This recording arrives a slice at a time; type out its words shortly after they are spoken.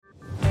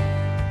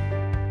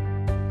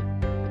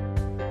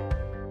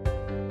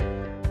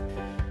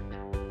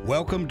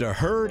Welcome to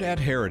Heard at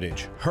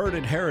Heritage. Heard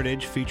at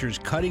Heritage features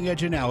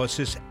cutting-edge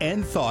analysis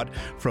and thought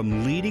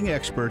from leading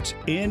experts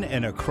in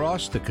and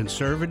across the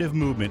conservative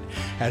movement,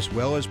 as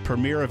well as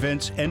premier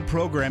events and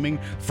programming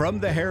from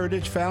the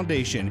Heritage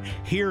Foundation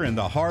here in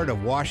the heart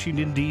of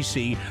Washington,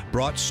 D.C.,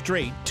 brought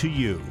straight to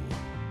you.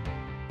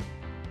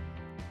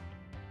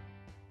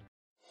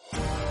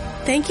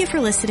 Thank you for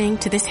listening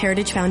to this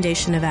Heritage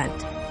Foundation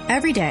event.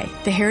 Every day,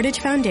 the Heritage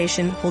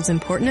Foundation holds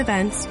important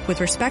events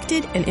with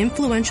respected and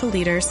influential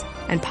leaders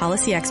and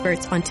policy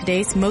experts on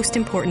today's most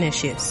important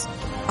issues.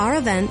 Our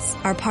events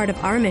are part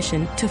of our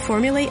mission to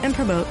formulate and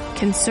promote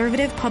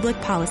conservative public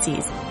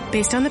policies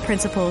based on the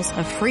principles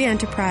of free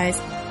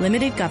enterprise,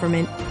 limited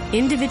government,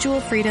 individual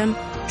freedom,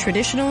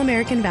 traditional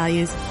American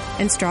values,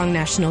 and strong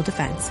national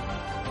defense.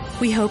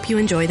 We hope you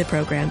enjoy the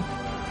program.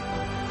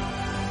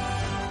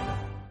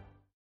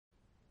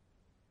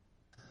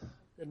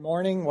 Good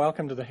morning.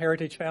 Welcome to the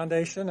Heritage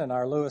Foundation and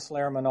our Lewis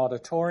Lehrman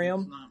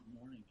Auditorium. It's not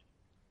morning.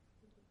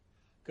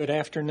 Good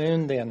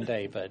afternoon then,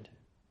 David.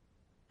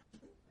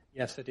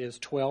 Yes, it is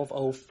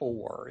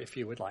 12:04 if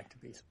you would like to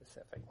be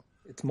specific.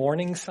 It's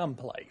morning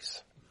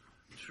someplace.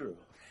 True.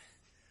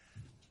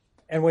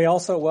 And we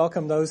also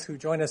welcome those who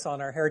join us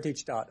on our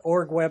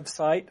heritage.org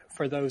website.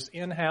 For those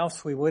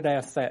in-house, we would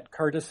ask that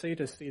courtesy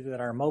to see that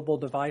our mobile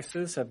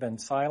devices have been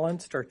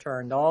silenced or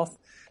turned off.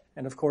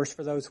 And of course,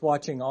 for those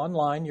watching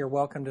online, you're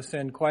welcome to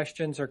send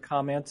questions or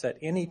comments at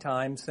any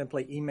time,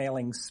 simply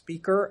emailing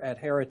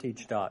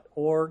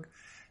speaker@heritage.org.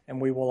 And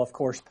we will, of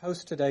course,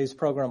 post today's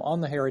program on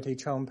the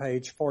Heritage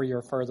homepage for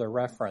your further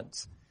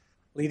reference.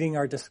 Leading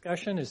our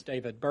discussion is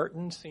David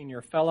Burton,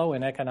 Senior Fellow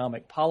in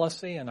Economic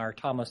Policy in our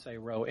Thomas A.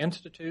 Rowe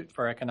Institute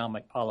for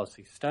Economic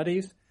Policy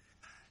Studies.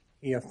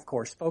 He, of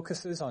course,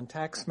 focuses on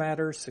tax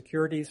matters,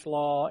 securities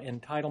law,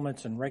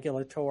 entitlements and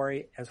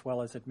regulatory, as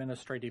well as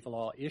administrative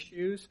law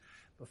issues.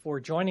 Before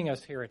joining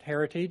us here at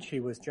Heritage, he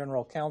was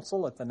General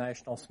Counsel at the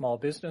National Small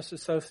Business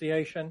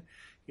Association.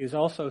 He has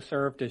also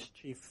served as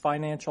Chief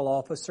Financial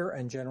Officer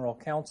and General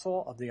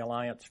Counsel of the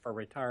Alliance for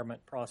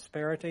Retirement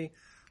Prosperity,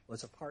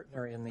 was a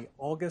partner in the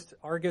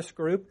Argus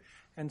Group,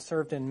 and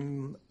served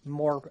in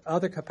more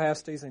other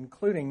capacities,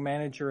 including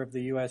manager of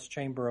the U.S.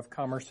 Chamber of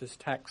Commerce's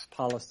Tax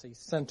Policy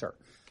Center.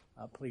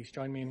 Please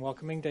join me in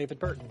welcoming David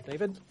Burton.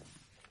 David?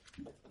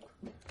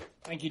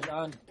 Thank you,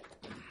 John.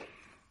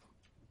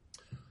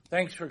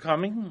 Thanks for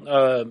coming.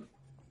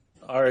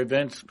 Our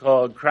event's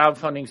called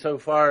Crowdfunding So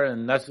Far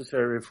and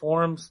Necessary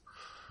Reforms.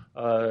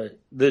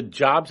 The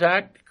Jobs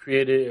Act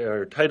created,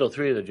 or Title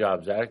III of the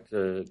Jobs Act,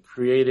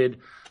 created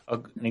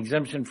an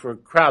exemption for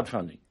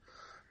crowdfunding.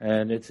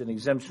 And it's an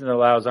exemption that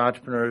allows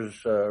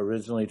entrepreneurs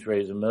originally to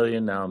raise $1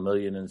 million, now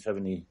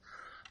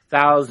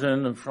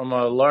 $1,070,000 from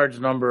a large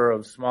number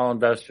of small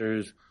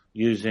investors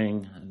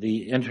using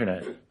the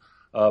internet,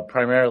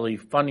 primarily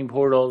funding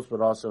portals,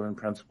 but also in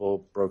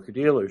principle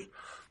broker-dealers.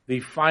 The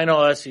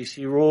final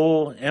SEC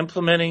rule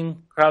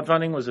implementing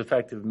crowdfunding was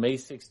effective May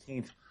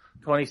 16th,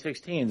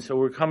 2016. So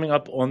we're coming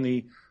up on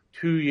the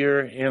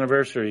 2-year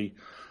anniversary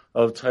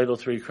of Title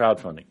III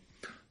crowdfunding.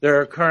 There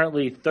are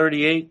currently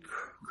 38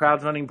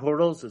 crowdfunding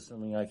portals,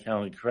 assuming I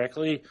counted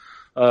correctly,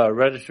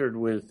 registered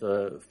with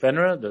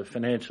FINRA, the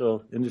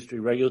Financial Industry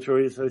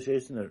Regulatory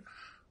Association that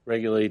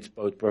regulates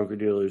both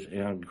broker-dealers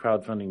and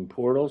crowdfunding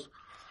portals.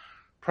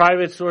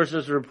 Private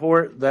sources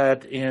report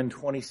that in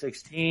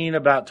 2016,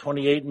 about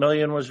 $28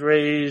 million was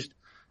raised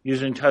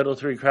using Title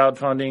III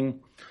crowdfunding,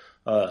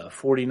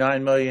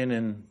 $49 million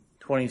in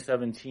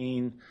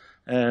 2017,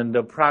 and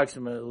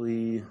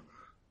approximately,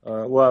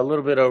 a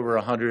little bit over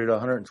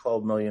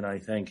 $112 million, I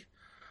think,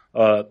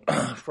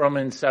 from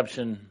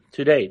inception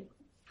to date.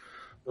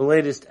 The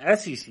latest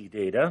SEC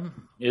data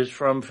is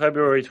from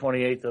February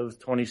 28th of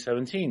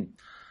 2017,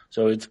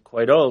 so it's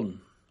quite old,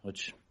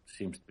 which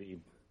seems to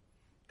be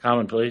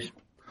commonplace.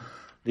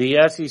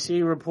 The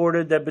SEC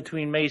reported that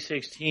between May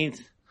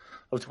 16th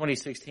of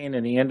 2016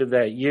 and the end of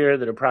that year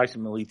that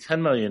approximately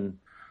 $10 million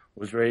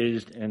was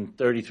raised in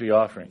 33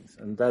 offerings.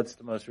 And that's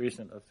the most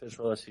recent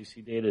official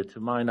SEC data to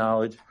my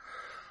knowledge.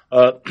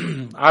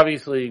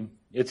 Obviously,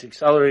 it's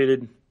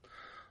accelerated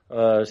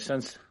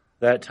since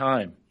that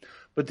time.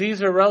 But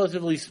these are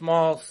relatively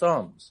small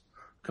sums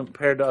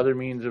compared to other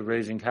means of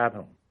raising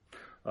capital.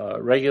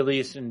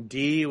 Regulation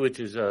D, which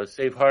is a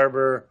safe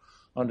harbor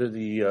under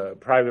the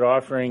private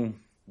offering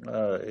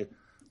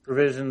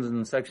provisions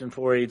in Section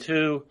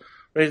 482,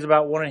 raised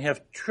about $1.5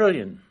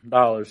 trillion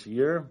a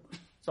year.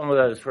 Some of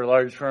that is for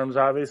large firms,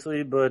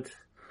 obviously, but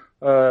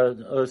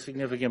a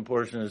significant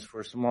portion is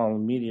for small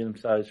and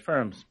medium-sized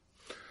firms.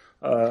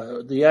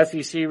 The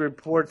SEC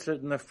reports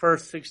that in the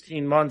first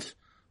 16 months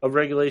of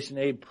Regulation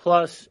A+,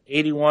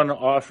 81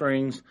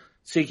 offerings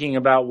seeking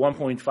about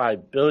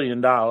 $1.5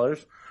 billion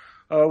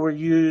were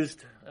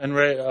used in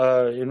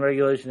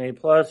Regulation A+,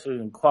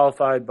 and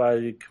qualified by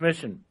the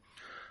Commission.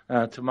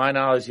 To my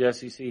knowledge, the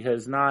SEC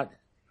has not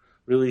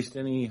released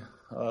any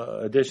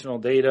additional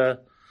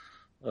data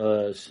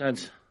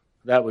since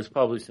that was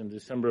published in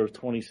December of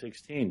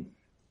 2016.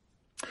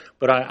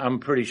 But I'm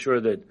pretty sure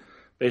that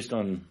based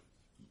on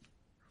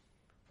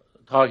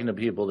talking to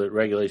people that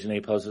Regulation A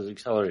Plus has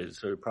accelerated,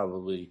 so it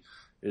probably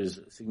is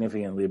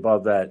significantly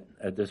above that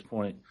at this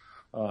point.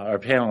 Our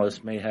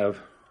panelists may have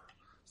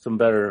some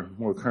better,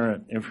 more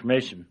current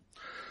information.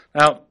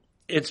 Now,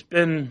 it's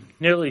been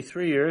nearly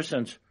 3 years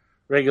since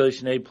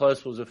Regulation A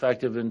Plus was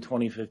effective in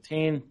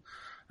 2015,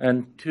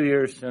 and 2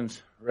 years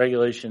since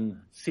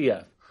Regulation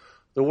CF.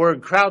 The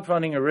word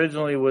crowdfunding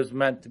originally was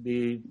meant to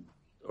be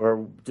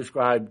or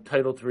describe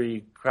Title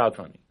III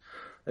crowdfunding.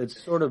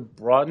 It's sort of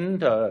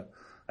broadened.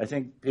 I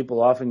think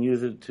people often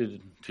use it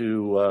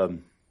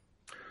to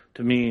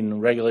mean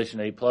Regulation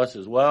A Plus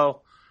as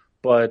well.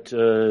 But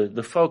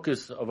the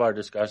focus of our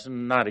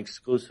discussion, not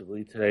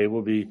exclusively today,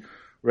 will be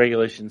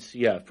Regulation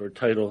CF or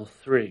Title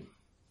III.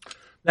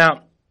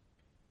 Now,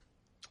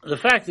 the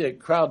fact that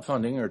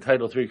crowdfunding or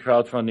Title III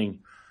crowdfunding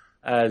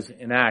as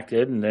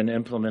enacted and then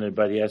implemented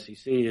by the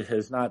SEC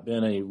has not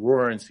been a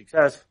roaring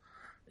success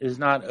is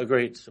not a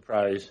great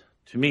surprise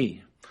to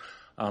me.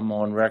 I'm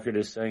on record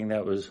as saying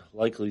that was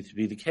likely to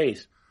be the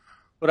case.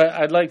 But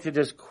I'd like to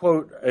just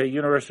quote a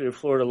University of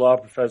Florida law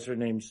professor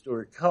named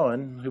Stuart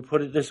Cohen, who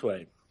put it this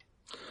way.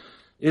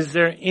 Is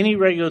there any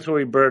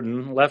regulatory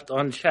burden left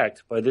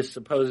unchecked by this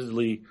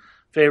supposedly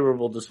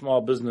favorable to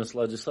small business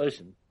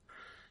legislation?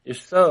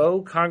 If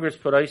so, Congress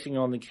put icing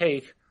on the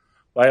cake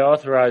by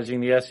authorizing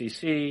the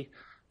SEC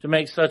to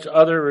make such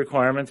other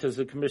requirements as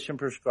the Commission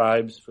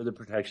prescribes for the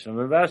protection of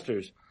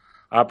investors.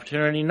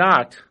 Opportunity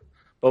knocked,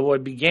 but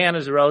what began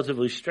as a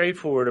relatively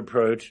straightforward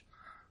approach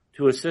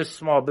to assist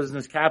small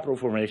business capital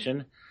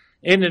formation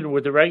ended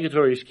with a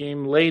regulatory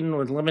scheme laden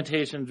with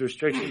limitations,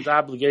 restrictions,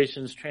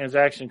 obligations,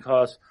 transaction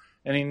costs,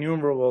 and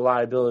innumerable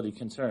liability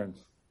concerns.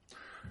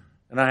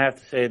 And I have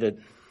to say that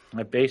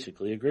I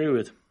basically agree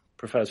with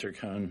Professor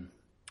Cohen.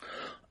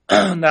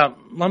 Now,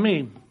 let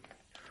me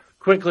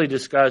quickly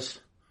discuss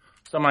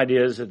some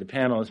ideas that the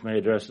panelists may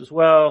address as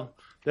well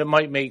that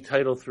might make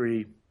Title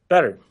III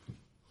better.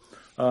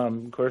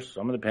 Of course,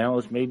 some of the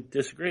panelists may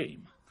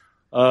disagree.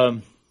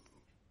 One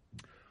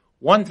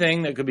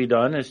thing that could be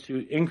done is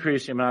to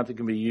increase the amount that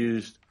can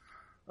be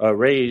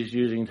raised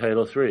using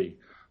Title III.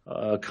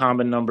 A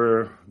common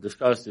number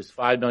discussed is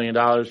 $5 million,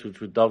 which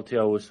would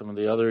dovetail with some of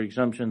the other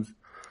exemptions.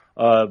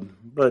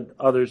 But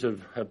others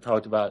have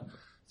talked about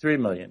 $3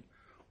 million.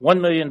 $1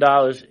 million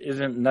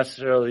isn't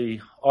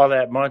necessarily all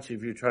that much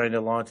if you're trying to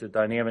launch a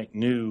dynamic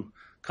new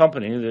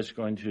company that's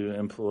going to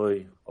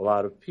employ a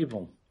lot of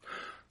people.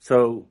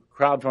 So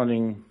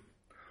crowdfunding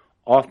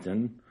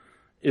often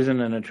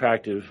isn't an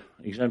attractive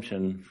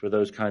exemption for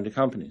those kind of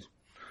companies.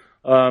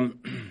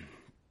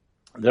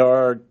 There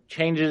are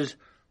changes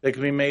that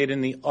can be made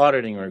in the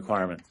auditing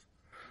requirements.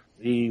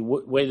 The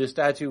way the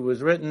statute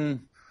was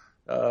written,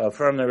 a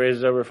firm that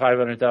raises over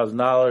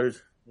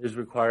 $500,000 is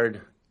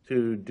required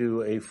to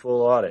do a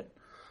full audit.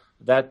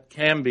 That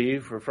can be,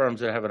 for firms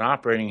that have an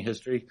operating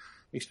history,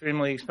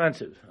 extremely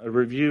expensive. A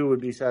review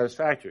would be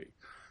satisfactory.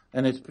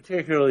 And it's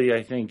particularly,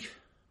 I think,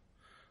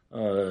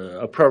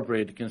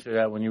 appropriate to consider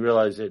that when you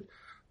realize that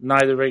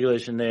neither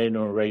Regulation A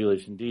nor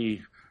Regulation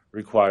D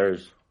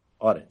requires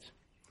audits.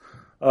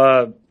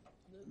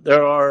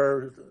 There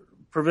are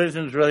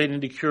provisions relating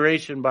to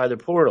curation by the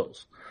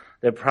portals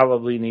that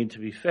probably need to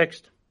be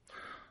fixed.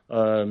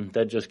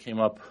 That just came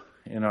up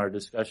in our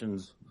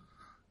discussions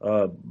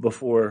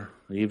before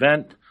the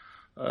event.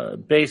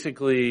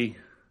 Basically,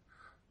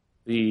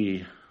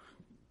 the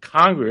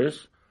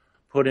Congress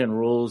put in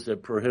rules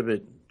that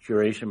prohibit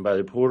curation by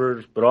the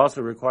portals, but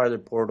also require the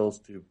portals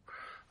to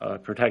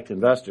protect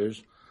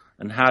investors,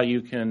 and how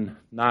you can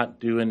not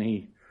do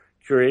any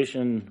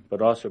curation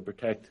but also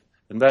protect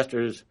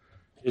investors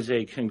is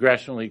a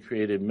congressionally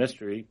created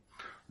mystery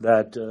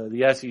that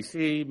the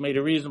SEC made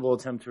a reasonable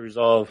attempt to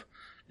resolve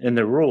in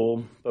the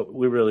rule, but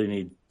we really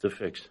need to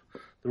fix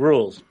the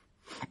rules.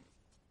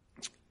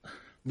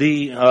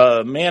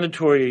 The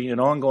mandatory and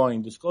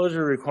ongoing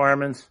disclosure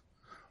requirements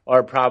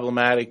are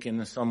problematic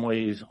in some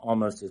ways,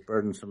 almost as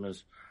burdensome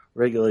as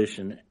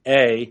Regulation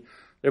A.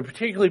 They're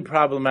particularly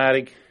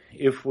problematic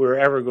if we're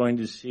ever going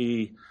to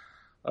see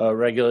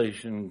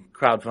regulation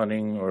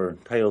crowdfunding or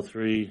Title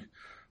III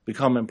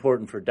become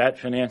important for debt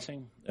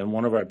financing. And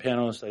one of our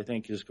panelists, I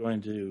think, is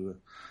going to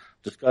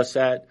discuss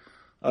that.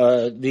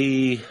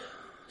 The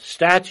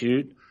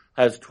statute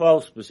has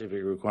 12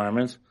 specific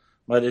requirements.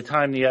 By the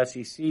time the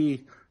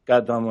SEC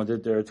got done with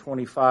it, there are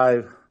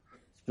 25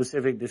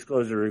 specific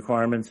disclosure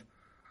requirements,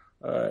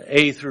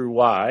 A through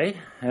Y,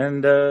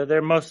 and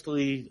they're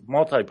mostly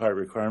multi-part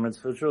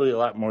requirements, so it's really a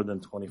lot more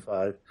than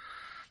 25.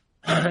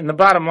 And the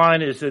bottom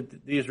line is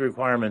that these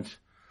requirements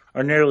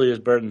are nearly as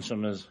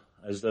burdensome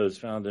as those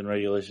found in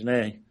Regulation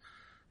A,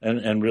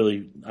 and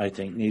really, I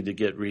think, need to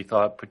get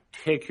rethought,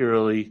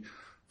 particularly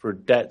for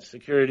debt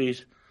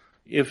securities.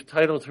 If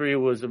Title III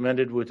was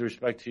amended with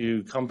respect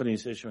to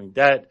companies issuing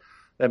debt,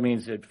 that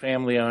means that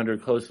family-owned or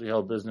closely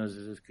held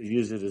businesses could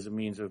use it as a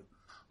means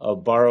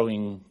of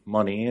borrowing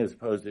money as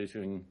opposed to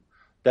issuing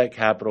debt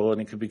capital,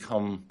 and it could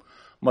become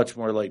much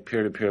more like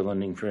peer-to-peer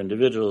lending for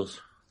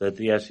individuals that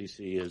the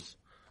SEC has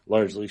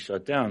largely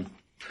shut down.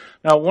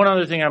 Now, one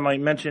other thing I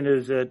might mention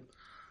is that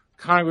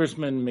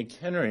Congressman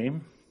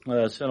McHenry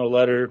sent a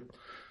letter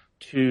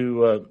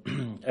to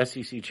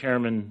SEC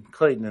Chairman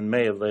Clayton in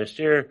May of last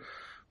year,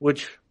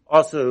 which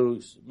also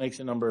makes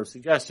a number of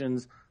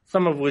suggestions,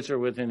 some of which are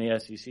within the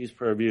SEC's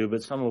purview,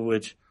 but some of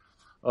which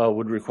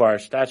would require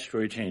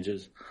statutory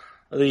changes.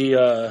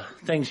 The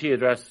things he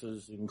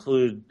addresses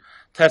include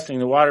testing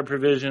the water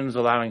provisions,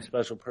 allowing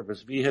special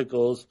purpose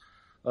vehicles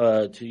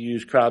to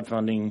use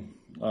crowdfunding,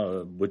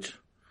 which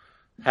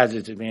has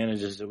its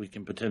advantages that we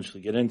can potentially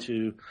get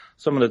into.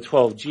 Some of the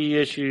 12G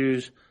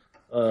issues,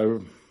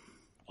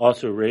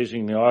 also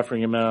raising the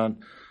offering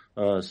amount,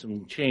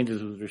 some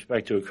changes with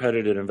respect to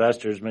accredited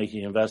investors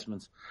making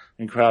investments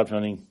in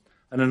crowdfunding,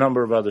 and a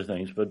number of other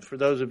things. But for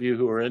those of you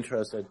who are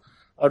interested,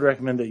 I'd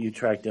recommend that you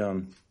track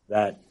down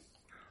that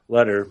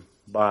letter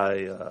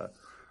by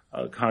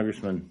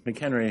Congressman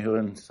McHenry, who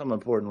in some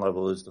important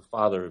level is the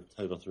father of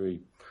Title III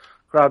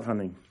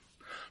crowdfunding.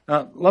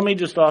 Now, let me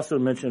just also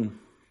mention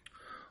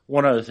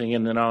one other thing,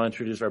 and then I'll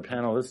introduce our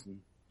panelists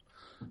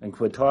and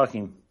quit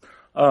talking.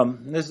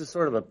 This is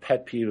sort of a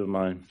pet peeve of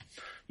mine.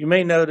 You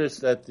may notice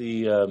that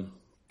the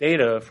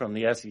data from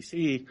the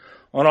SEC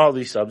on all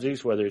these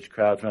subjects, whether it's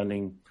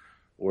crowdfunding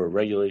or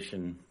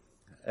Regulation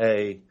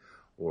A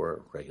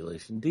or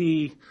Regulation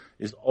D,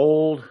 is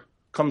old,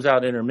 comes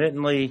out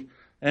intermittently,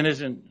 and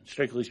isn't,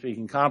 strictly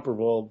speaking,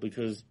 comparable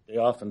because they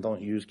often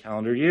don't use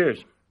calendar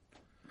years.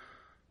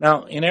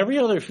 Now, in every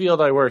other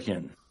field I work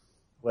in,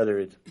 whether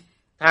it's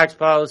tax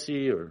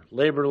policy or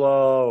labor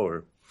law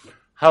or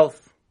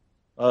health,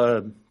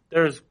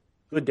 there's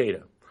good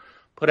data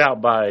put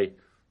out by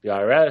the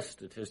IRS,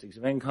 Statistics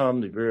of Income,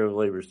 the Bureau of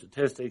Labor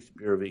Statistics, the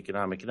Bureau of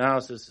Economic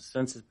Analysis, the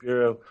Census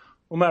Bureau,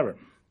 whomever.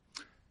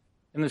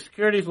 In the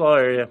securities law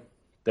area,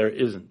 there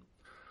isn't.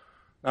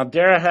 Now,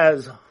 DARA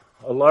has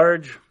a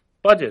large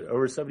budget,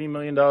 over $70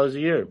 million a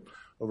year,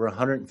 over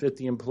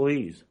 150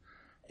 employees.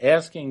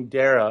 Asking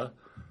DARA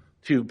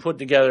to put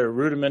together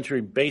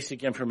rudimentary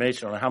basic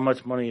information on how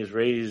much money is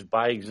raised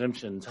by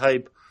exemption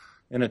type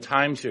in a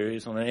time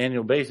series on an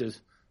annual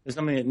basis is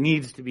something that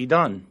needs to be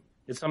done.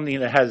 It's something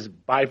that has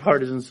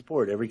bipartisan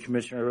support. Every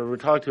commissioner I've ever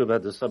talked to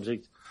about the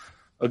subject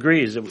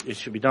agrees that it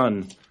should be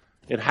done.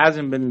 It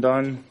hasn't been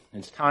done.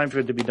 It's time for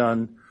it to be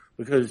done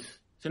because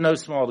to no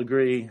small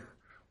degree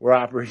we're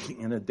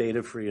operating in a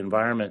data-free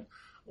environment,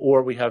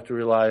 or we have to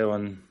rely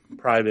on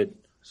private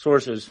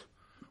sources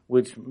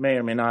which may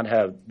or may not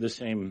have the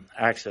same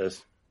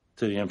access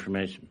to the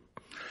information.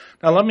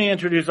 Now let me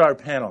introduce our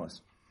panelists.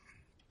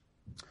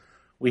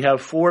 We have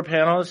 4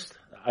 panelists.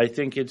 I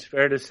think it's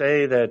fair to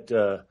say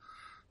that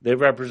they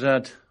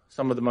represent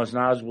some of the most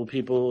knowledgeable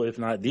people, if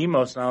not the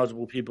most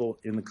knowledgeable people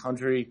in the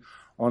country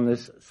on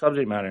this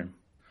subject matter.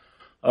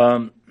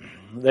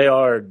 They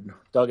are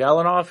Doug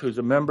Elinoff, who's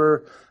a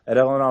member at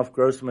Elinoff,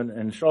 Grossman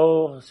 &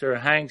 Scholl,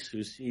 Sarah Hanks,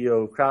 who's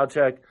CEO of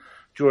CrowdCheck,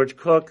 George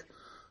Cook,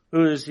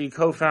 who is the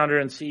co-founder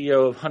and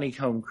CEO of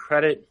Honeycomb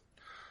Credit,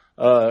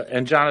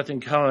 and Jonathan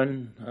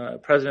Cohen,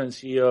 President and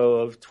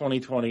CEO of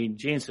 2020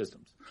 Gene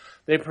Systems.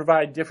 They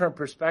provide different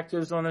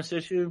perspectives on this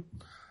issue,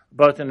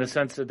 both in the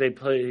sense that they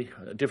play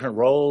different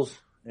roles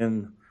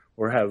in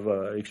or have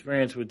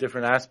experience with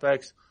different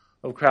aspects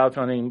of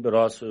crowdfunding, but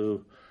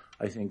also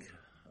I think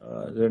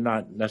they're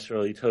not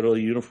necessarily totally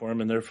uniform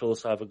in their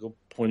philosophical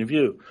point of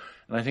view.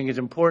 And I think it's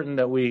important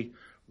that we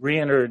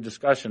re-enter a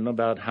discussion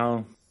about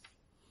how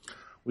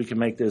we can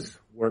make this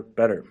work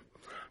better.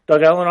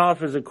 Doug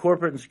Elinoff is a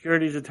corporate and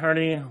securities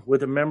attorney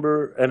with a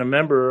member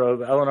of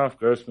Elinoff,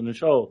 Grossman &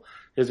 Scholl.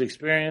 His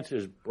experience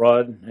is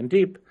broad and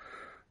deep.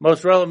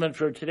 Most relevant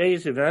for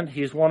today's event,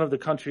 he's one of the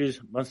country's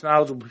most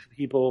knowledgeable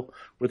people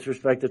with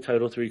respect to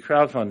Title III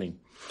crowdfunding.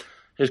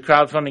 His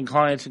crowdfunding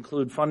clients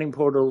include funding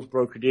portals,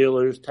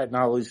 broker-dealers,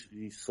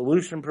 technology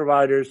solution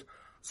providers,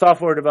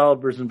 software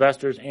developers,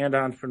 investors, and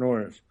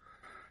entrepreneurs.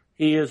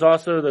 He is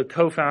also the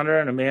co-founder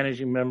and a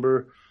managing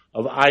member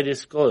of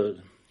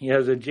iDisclose. He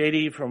has a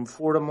JD from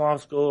Fordham Law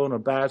School and a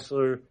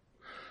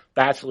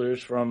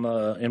bachelor's from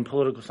in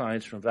political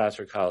science from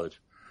Vassar College.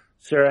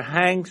 Sarah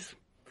Hanks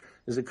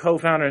is a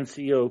co-founder and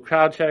CEO of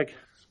CrowdCheck,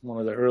 one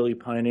of the early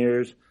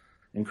pioneers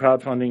in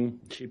crowdfunding.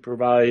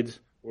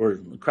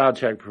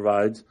 CrowdCheck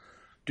provides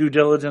due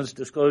diligence,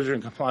 disclosure,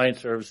 and compliance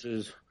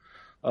services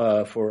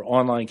for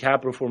online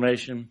capital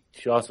formation.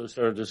 She also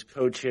served as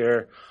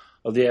co-chair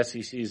of the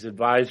SEC's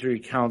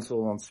Advisory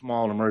Council on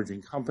Small and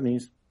Emerging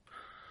Companies.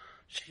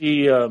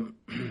 She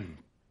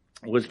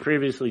was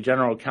previously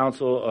general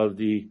counsel of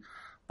the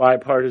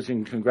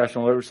Bipartisan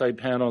Congressional Oversight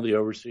Panel, the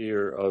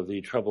overseer of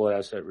the Troubled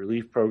Asset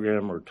Relief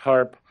Program, or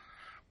TARP.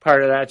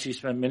 Prior to that, she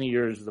spent many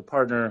years as a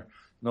partner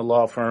in the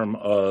law firm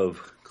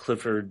of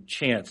Clifford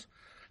Chance.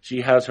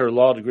 She has her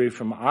law degree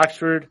from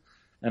Oxford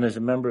and is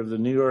a member of the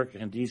New York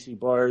and D.C.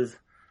 bars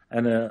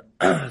and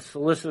a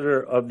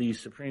solicitor of the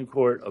Supreme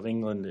Court of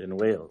England and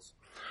Wales.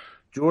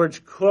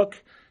 George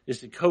Cook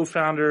is the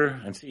co-founder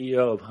and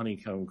CEO of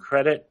Honeycomb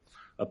Credit,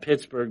 a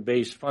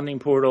Pittsburgh-based funding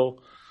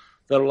portal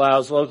that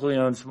allows locally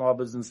owned small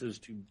businesses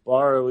to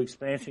borrow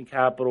expansion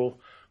capital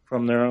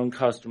from their own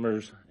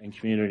customers and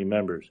community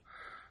members.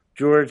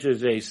 George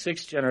is a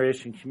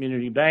 6th-generation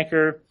community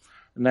banker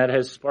and that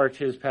has sparked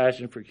his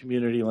passion for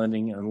community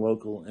lending and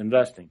local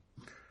investing.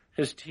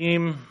 His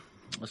team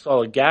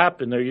saw a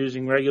gap, and they're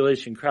using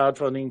regulation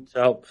crowdfunding to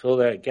help fill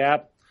that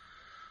gap.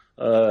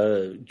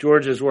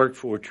 George has worked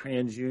for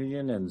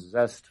TransUnion and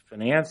Zest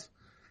Finance.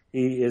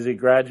 He is a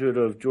graduate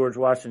of George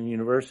Washington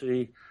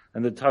University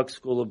and the Tuck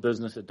School of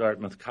Business at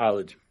Dartmouth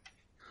College.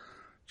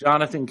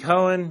 Jonathan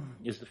Cohen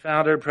is the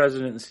founder,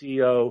 president, and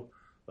CEO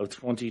of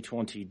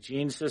 2020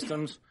 Gene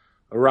Systems,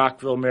 a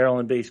Rockville,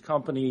 Maryland-based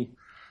company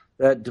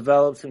that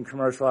develops and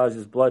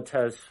commercializes blood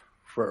tests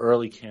for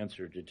early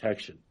cancer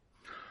detection.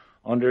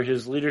 Under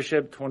his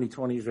leadership,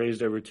 2020 has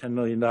raised over $10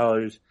 million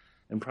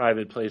in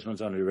private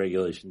placements under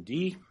Regulation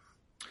D,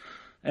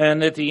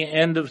 and at the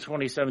end of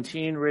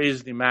 2017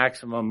 raised the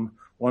maximum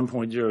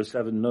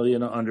 $1.07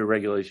 million under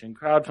regulation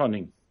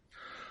crowdfunding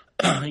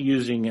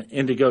using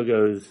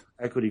Indiegogo's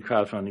equity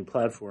crowdfunding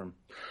platform.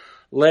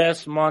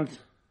 Last month,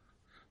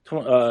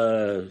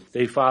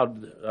 they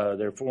filed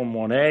their Form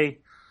 1A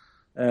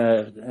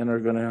and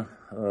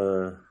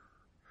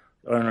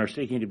are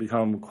seeking to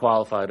become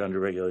qualified under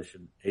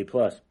Regulation A+.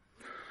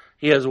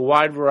 He has a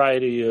wide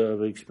variety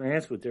of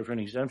experience with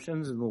different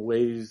exemptions and the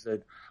ways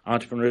that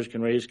entrepreneurs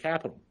can raise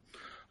capital.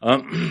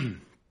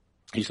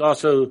 He's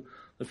also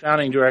the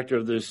founding director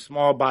of the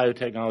Small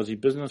Biotechnology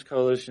Business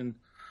Coalition,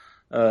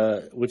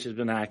 which has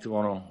been active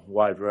on a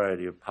wide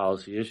variety of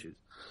policy issues.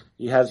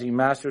 He has a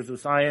Master's of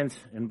Science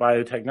in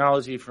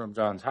Biotechnology from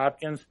Johns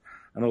Hopkins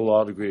and a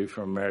law degree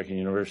from American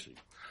University.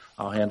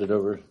 I'll hand it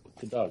over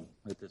to Doug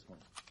at this point.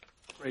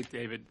 Great,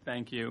 David.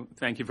 Thank you.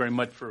 Thank you very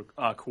much for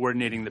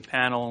coordinating the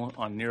panel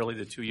on nearly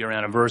the 2-year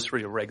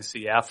anniversary of Reg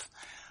CF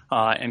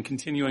and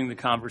continuing the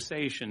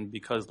conversation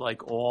because,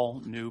 like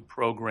all new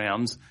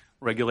programs,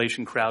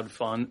 regulation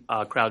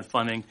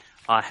crowdfunding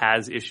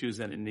has issues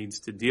that it needs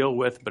to deal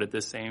with, but at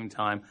the same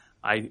time,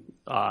 I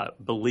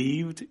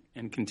believed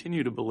and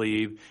continue to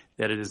believe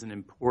that it is an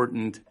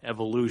important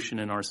evolution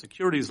in our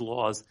securities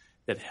laws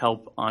that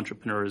help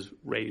entrepreneurs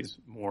raise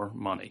more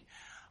money.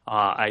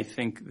 I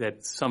think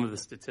that some of the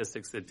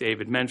statistics that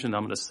David mentioned,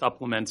 I'm going to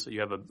supplement so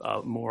you have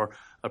a more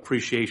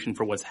appreciation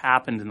for what's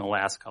happened in the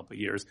last couple of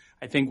years.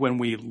 I think when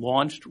we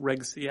launched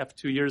Reg CF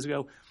 2 years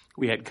ago,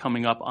 we had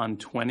coming up on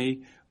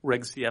 20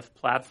 Reg CF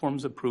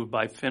platforms approved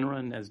by FINRA,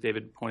 and as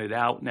David pointed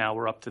out, now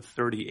we're up to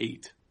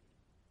 38.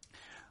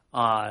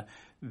 In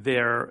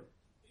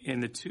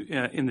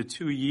the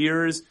 2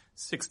 years,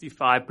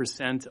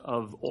 65%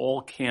 of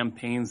all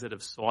campaigns that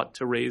have sought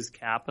to raise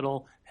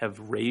capital have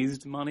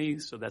raised money,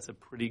 so that's a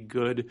pretty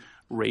good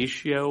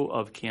ratio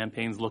of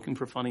campaigns looking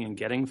for funding and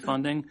getting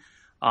funding.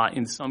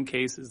 In some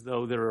cases,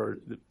 though,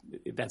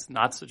 that's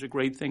not such a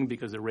great thing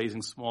because they're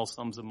raising small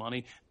sums of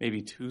money,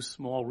 maybe too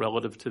small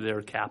relative to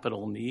their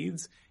capital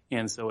needs,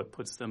 and so it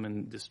puts them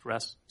in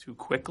distress too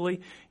quickly.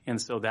 And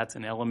so that's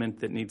an element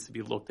that needs to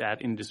be looked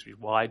at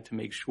industry-wide to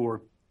make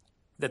sure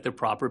that the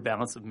proper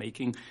balance of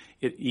making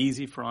it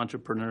easy for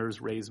entrepreneurs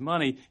to raise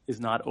money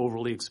is not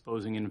overly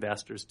exposing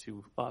investors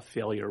to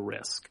failure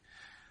risk.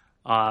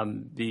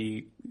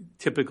 The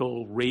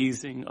typical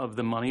raising of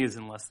the money is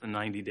in less than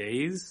 90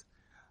 days.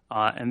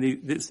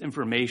 This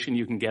information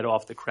you can get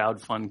off the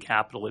Crowdfund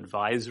Capital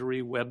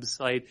Advisory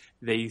website.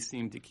 They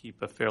seem to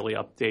keep a fairly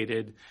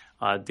updated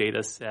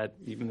data set,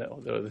 even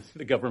though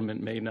the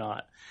government may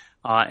not.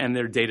 And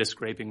they're data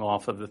scraping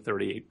off of the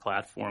 38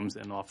 platforms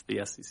and off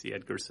the SEC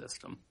Edgar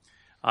system.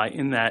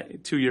 In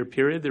that 2-year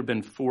period, there have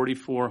been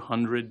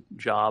 4,400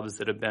 jobs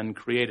that have been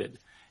created.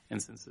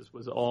 And since this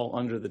was all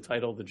under the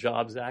title of the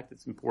Jobs Act,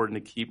 it's important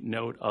to keep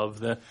note of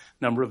the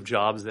number of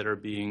jobs that are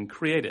being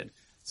created.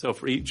 So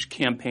for each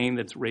campaign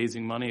that's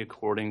raising money,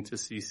 according to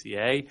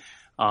CCA,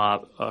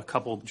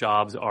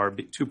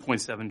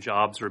 2.7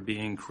 jobs are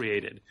being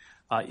created.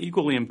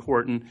 Equally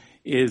important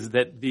is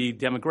that the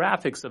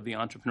demographics of the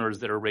entrepreneurs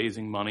that are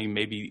raising money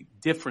may be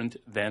different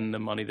than the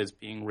money that's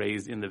being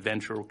raised in the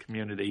venture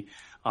community,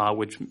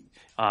 which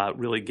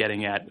really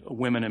getting at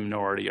women and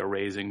minority are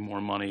raising more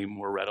money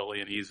more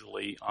readily and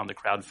easily on the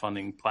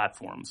crowdfunding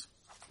platforms.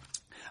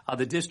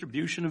 The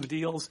distribution of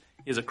deals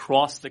is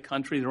across the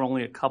country. There are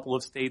only a couple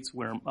of states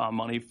where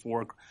money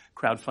for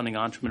crowdfunding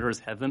entrepreneurs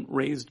haven't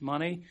raised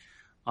money.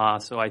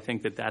 So I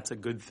think that that's a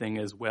good thing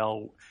as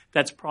well.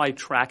 That's probably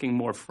tracking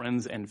more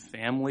friends and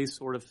family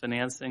sort of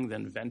financing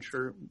than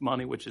venture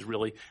money, which is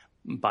really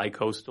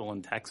bi-coastal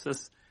in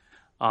Texas.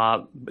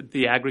 But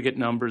the aggregate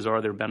numbers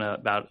are there have been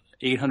about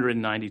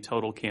 890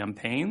 total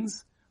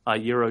campaigns.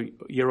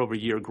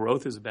 Year-over-year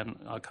growth has been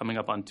coming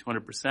up on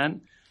 200%.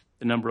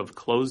 The number of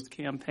closed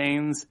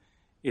campaigns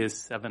is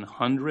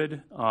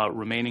 700.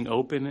 Remaining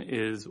open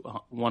is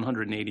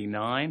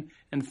 189.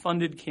 And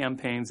funded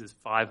campaigns is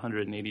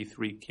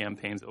 583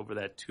 campaigns over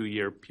that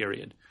 2-year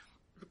period.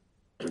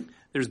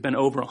 There's been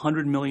over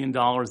 $100 million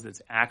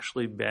that's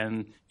actually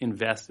been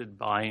invested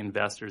by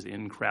investors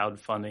in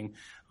crowdfunding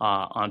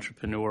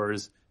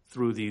entrepreneurs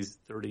through these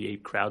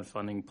 38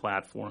 crowdfunding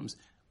platforms.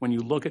 When you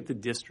look at the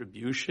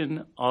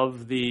distribution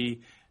of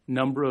the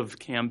number of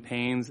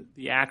campaigns,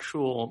 the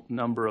actual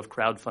number of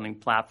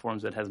crowdfunding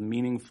platforms that has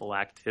meaningful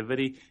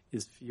activity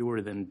is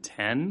fewer than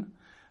 10.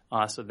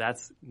 So that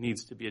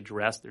needs to be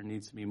addressed. There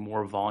needs to be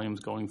more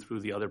volumes going through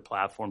the other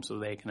platforms so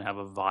they can have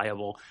a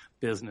viable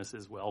business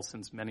as well,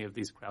 since many of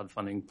these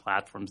crowdfunding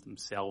platforms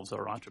themselves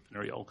are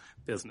entrepreneurial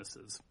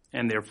businesses.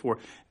 And therefore,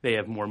 they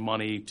have more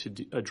money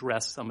to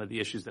address some of the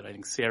issues that I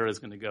think Sarah is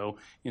going to go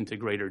into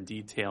greater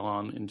detail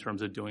on in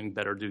terms of doing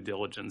better due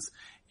diligence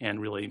and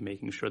really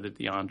making sure that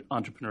the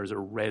entrepreneurs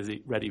are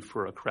ready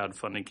for a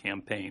crowdfunding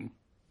campaign.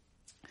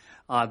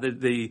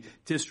 The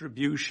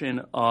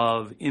distribution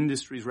of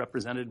industries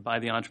represented by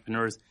the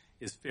entrepreneurs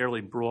is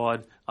fairly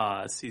broad.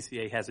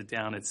 CCA has it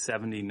down at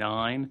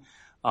 79,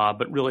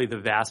 but really the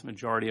vast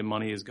majority of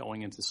money is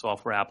going into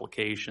software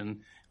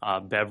application,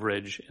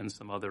 beverage, and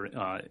some other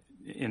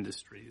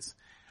industries.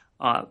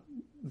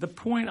 The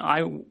point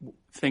I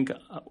think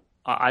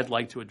I'd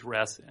like to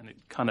address, and it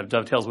kind of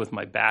dovetails with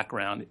my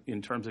background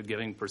in terms of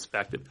giving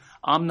perspective,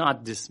 I'm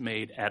not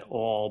dismayed at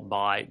all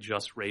by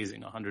just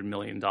raising $100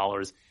 million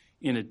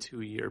in a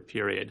 2-year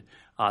period.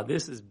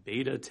 This is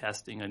beta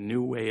testing a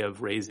new way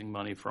of raising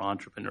money for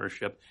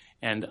entrepreneurship.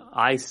 And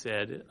I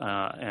said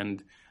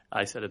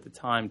at the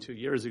time 2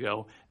 years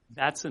ago,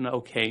 that's an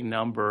okay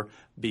number,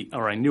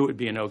 or I knew it would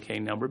be an okay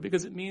number,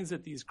 because it means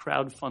that these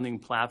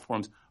crowdfunding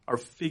platforms are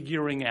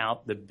figuring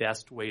out the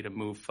best way to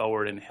move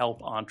forward and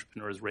help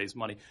entrepreneurs raise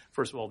money.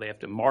 First of all, they have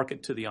to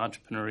market to the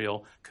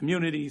entrepreneurial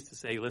communities to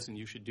say, listen,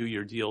 you should do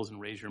your deals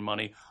and raise your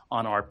money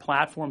on our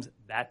platforms.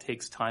 That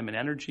takes time and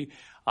energy.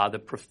 The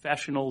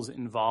professionals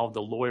involved,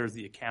 the lawyers,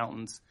 the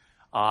accountants,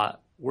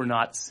 were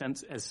not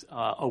as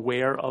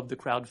aware of the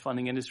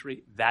crowdfunding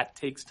industry. That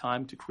takes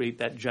time to create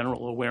that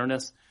general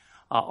awareness.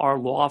 Our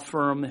law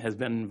firm has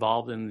been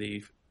involved in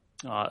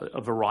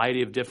a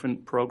variety of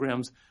different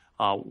programs.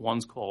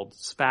 One's called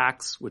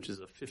SPAX, which is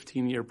a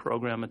 15-year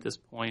program at this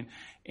point,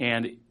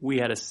 and we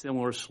had a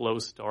similar slow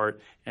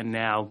start, and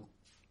now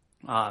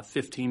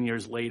 15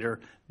 years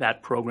later,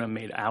 that program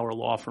made our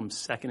law firm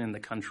second in the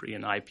country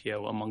in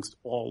IPO amongst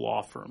all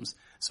law firms.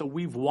 So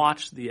we've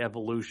watched the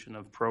evolution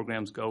of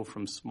programs go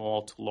from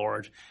small to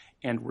large,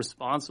 and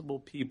responsible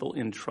people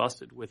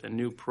entrusted with a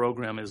new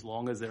program, as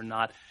long as they're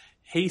not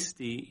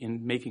hasty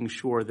in making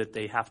sure that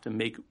they have to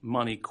make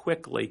money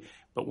quickly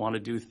but want to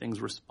do things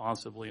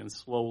responsibly and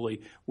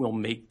slowly, will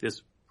make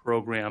this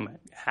program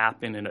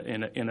happen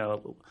in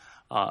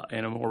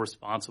a more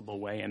responsible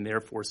way. And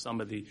therefore, some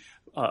of the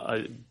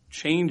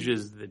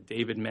changes that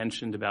David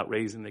mentioned about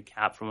raising the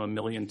cap from $1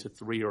 million to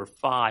 $3 or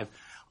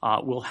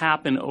 $5 will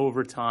happen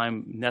over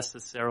time,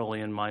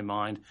 necessarily, in my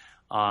mind.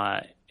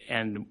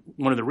 And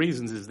one of the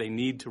reasons is they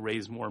need to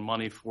raise more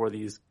money for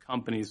these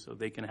companies so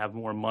they can have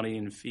more money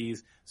in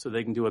fees, so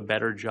they can do a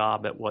better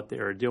job at what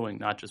they're doing,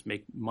 not just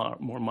make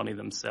more money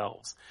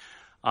themselves.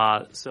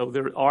 So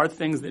there are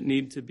things that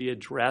need to be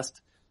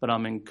addressed, but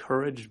I'm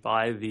encouraged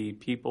by the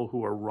people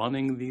who are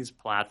running these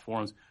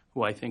platforms,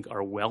 who I think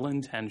are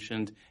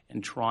well-intentioned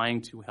and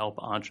trying to help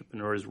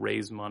entrepreneurs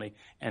raise money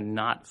and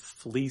not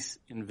fleece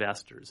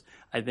investors.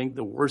 I think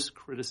the worst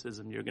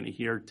criticism you're going to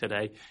hear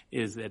today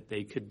is that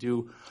they could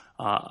do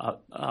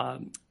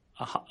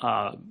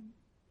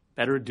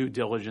better due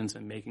diligence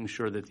in making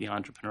sure that the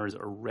entrepreneurs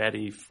are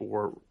ready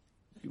for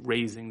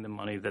raising the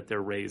money that they're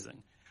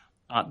raising.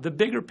 The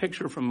bigger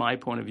picture from my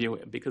point of view,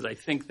 because I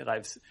think that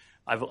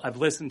I've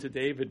listened to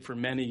David for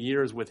many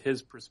years with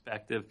his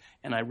perspective,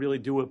 and I really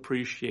do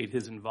appreciate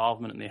his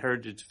involvement and the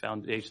Heritage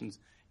Foundation's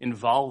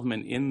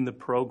involvement in the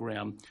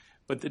program.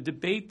 But the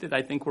debate that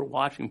I think we're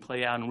watching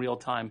play out in real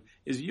time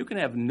is you can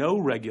have no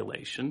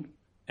regulation,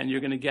 and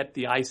you're going to get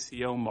the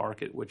ICO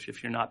market, which,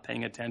 if you're not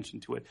paying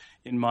attention to it,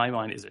 in my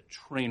mind is a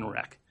train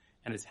wreck.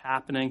 And it's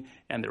happening,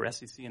 and there are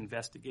SEC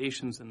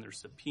investigations and there are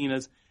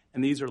subpoenas.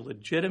 And these are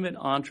legitimate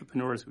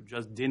entrepreneurs who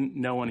just didn't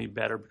know any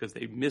better because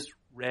they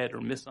misread or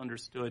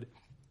misunderstood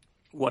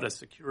what a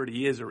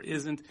security is or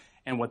isn't,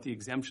 and what the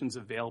exemptions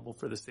available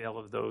for the sale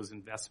of those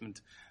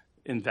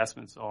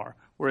investments are.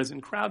 Whereas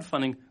in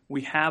crowdfunding,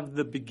 we have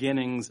the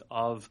beginnings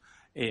of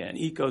an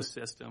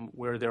ecosystem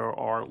where there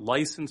are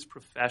licensed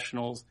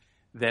professionals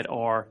that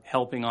are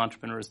helping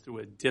entrepreneurs through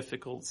a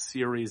difficult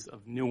series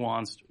of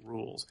nuanced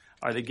rules.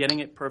 Are they getting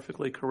it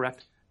perfectly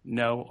correct?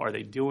 No. Are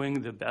they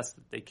doing the best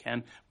that they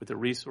can with the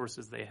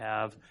resources they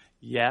have?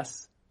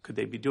 Yes. Could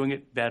they be doing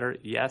it better?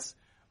 Yes.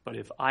 But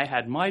if I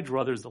had my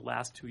druthers, the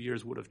last 2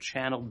 years would have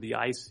channeled the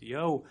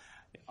ICO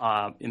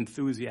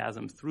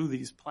enthusiasm through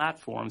these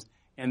platforms,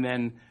 and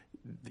then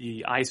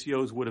the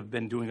ICOs would have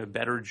been doing a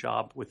better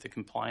job with the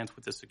compliance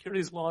with the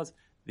securities laws.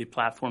 The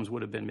platforms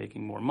would have been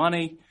making more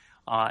money.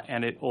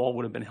 And it all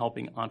would have been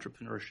helping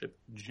entrepreneurship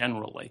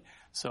generally.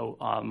 So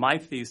my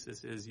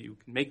thesis is you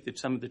can make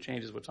some of the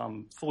changes, which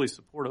I'm fully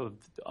supportive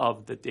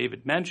of, that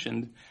David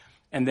mentioned,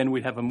 and then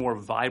we'd have a more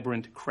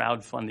vibrant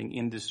crowdfunding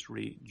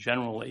industry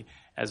generally,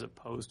 as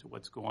opposed to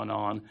what's going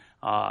on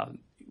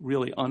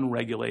really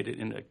unregulated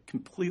in a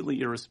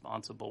completely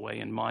irresponsible way,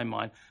 in my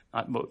mind,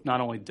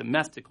 not only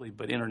domestically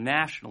but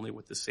internationally,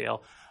 with the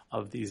sale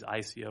of these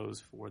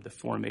ICOs for the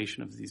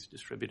formation of these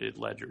distributed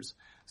ledgers.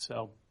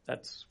 So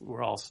that's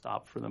where I'll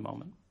stop for the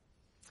moment.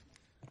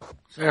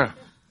 Sarah.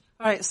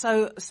 All right,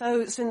 so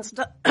since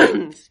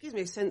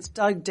since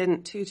Doug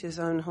didn't toot his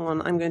own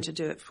horn, I'm going to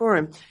do it for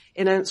him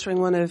in answering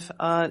one of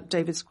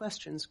David's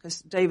questions, because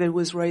David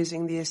was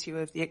raising the issue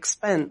of the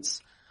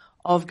expense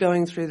of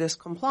going through this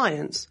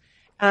compliance.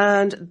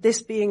 And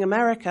this being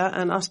America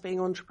and us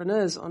being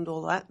entrepreneurs and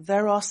all that,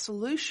 there are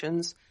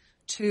solutions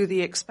to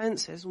the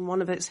expenses, and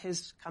one of it's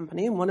his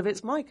company and one of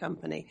it's my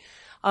company.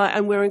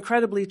 And we're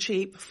incredibly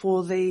cheap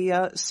for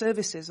the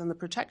services and the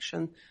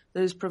protection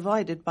that is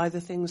provided by the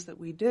things that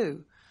we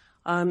do.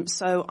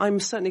 So I'm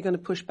certainly going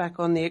to push back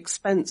on the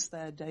expense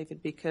there,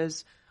 David,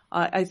 because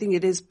I think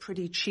it is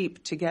pretty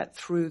cheap to get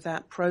through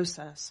that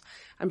process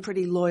and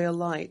pretty lawyer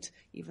light,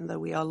 even though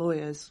we are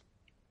lawyers.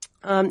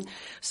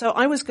 So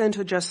I was going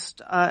to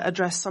just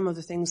address some of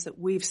the things that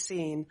we've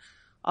seen.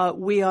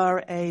 We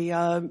are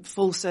a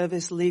full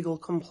service legal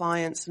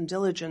compliance and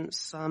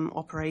diligence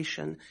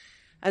operation.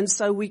 And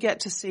so we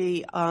get to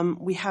see,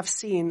 we have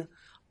seen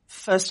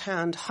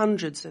firsthand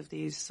hundreds of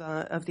these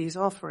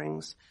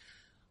offerings.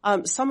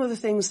 Some of the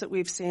things that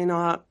we've seen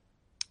are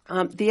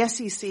the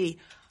SEC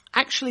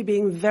actually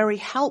being very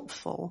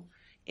helpful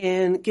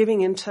in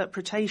giving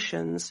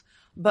interpretations,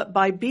 but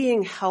by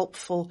being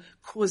helpful,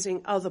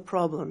 causing other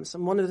problems.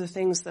 And one of the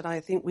things that I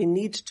think we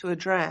need to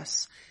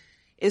address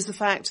is the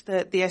fact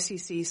that the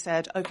SEC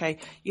said, okay,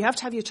 you have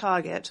to have your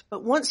target,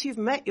 but once you've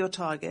met your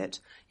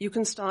target, you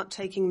can start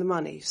taking the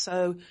money.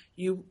 So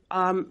you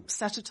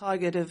set a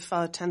target of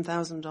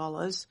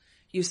 $10,000.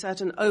 You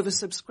set an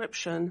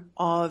oversubscription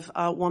of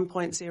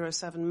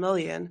 1.07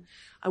 million.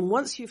 And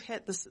once you've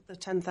hit the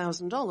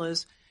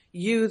 $10,000,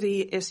 you,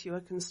 the issuer,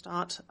 can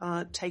start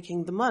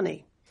taking the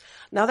money.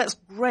 Now, that's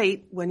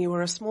great when you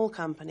are a small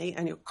company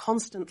and you're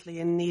constantly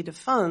in need of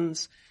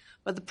funds.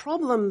 But the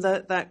problem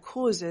that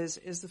causes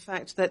is the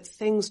fact that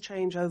things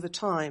change over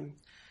time.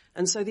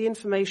 And so the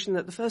information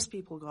that the first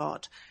people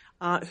got,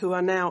 who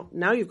are now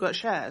you've got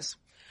shares,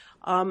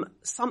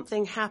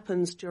 something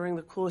happens during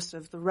the course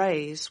of the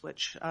raise,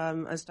 which,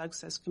 as Doug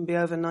says, can be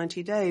over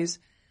 90 days,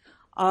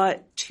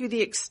 to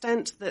the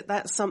extent that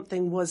that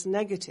something was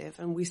negative,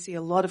 and we see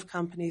a lot of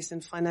companies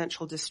in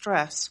financial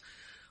distress.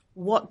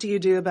 What do you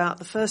do about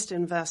the first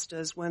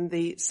investors when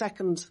the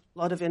second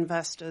lot of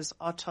investors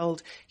are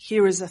told,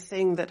 here is a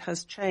thing that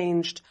has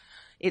changed,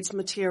 it's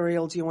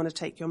material, do you want to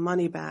take your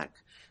money back?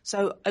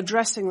 So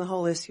addressing the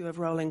whole issue of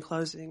rolling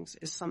closings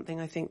is something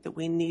I think that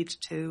we need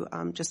to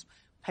just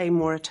pay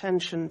more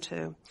attention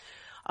to.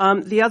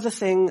 The other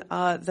thing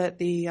that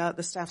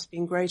the staff's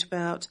been great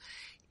about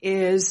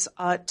is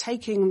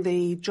taking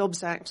the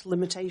Jobs Act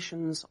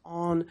limitations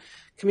on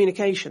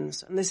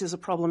communications. And this is a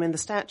problem in the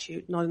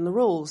statute, not in the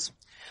rules.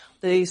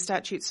 The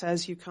statute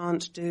says you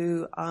can't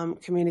do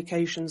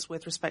communications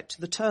with respect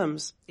to the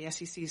terms. The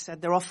SEC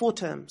said there are 4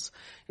 terms,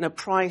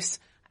 price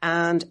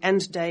and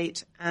end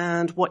date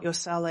and what you're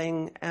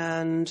selling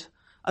and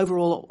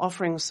overall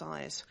offering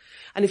size.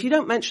 And if you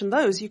don't mention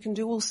those, you can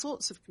do all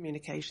sorts of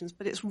communications,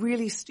 but it's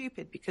really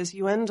stupid because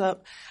you end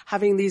up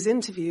having these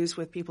interviews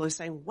with people who are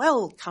saying,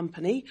 well,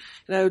 company,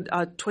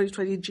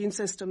 2020 Gene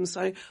Systems,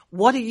 so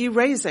what are you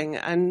raising?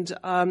 And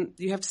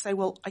you have to say,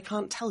 well, I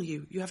can't tell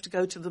you. You have to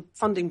go to the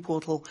funding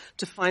portal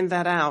to find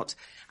that out.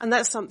 And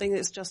that's something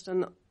that's just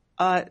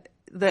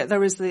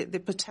there is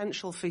the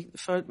potential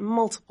for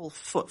multiple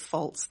foot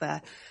faults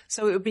there.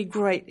 So it would be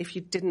great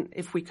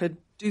if we could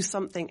do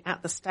something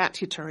at the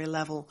statutory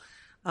level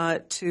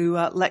to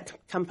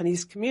let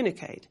companies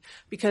communicate.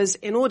 Because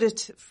in order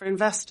for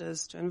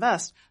investors to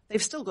invest,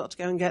 they've still got to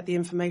go and get the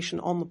information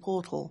on the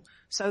portal.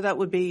 So that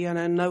would be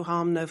no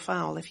harm, no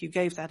foul if you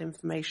gave that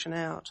information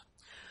out.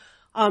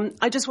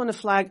 I just want to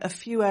flag a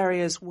few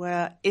areas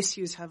where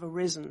issues have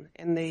arisen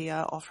in the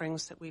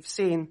offerings that we've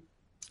seen.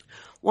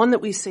 One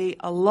that we see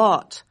a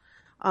lot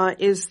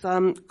is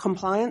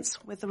compliance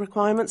with the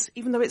requirements.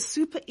 Even though it's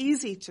super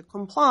easy to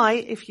comply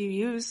if you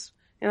use,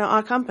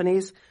 our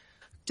companies,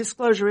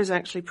 disclosure is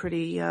actually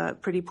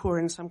pretty poor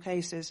in some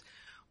cases.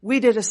 We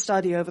did a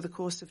study over the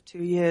course of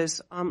 2 years,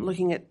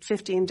 looking at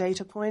 15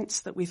 data points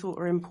that we thought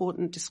were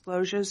important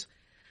disclosures,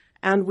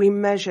 and we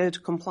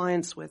measured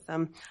compliance with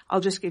them.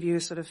 I'll just give you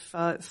sort of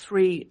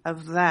 3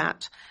 of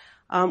that.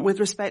 With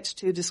respect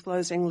to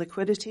disclosing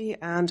liquidity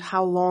and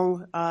how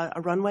long a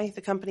runway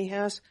the company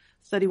has,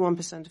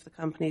 31% of the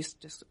companies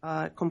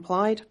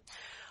complied.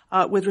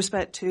 With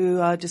respect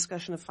to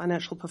discussion of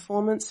financial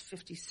performance,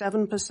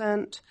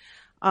 57%.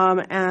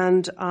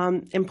 And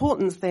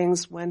important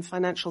things when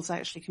financials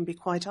actually can be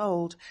quite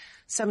old,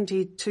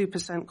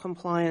 72%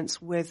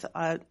 compliance with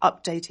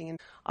updating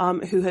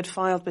who had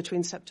filed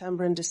between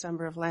September and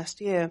December of last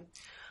year.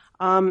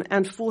 And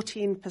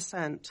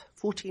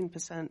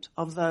 14%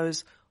 of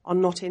those are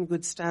not in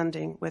good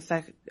standing with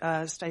their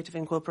state of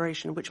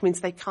incorporation, which means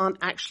they can't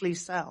actually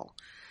sell.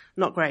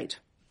 Not great.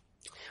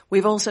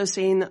 We've also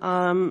seen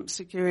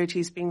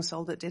securities being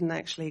sold that didn't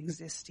actually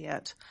exist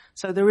yet.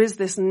 So there is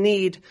this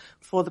need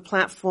for the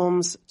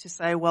platforms to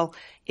say, well,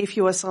 if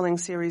you are selling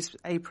Series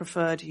A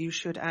preferred, you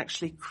should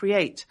actually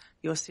create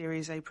your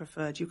Series A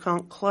preferred. You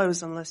can't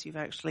close unless you've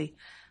actually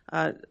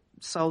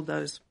sold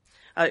those,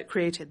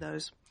 created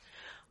those.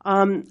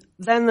 Then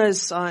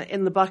there's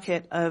in the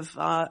bucket of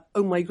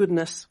oh my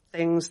goodness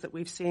things that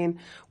we've seen.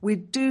 We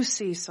do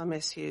see some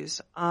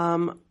issues.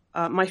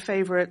 My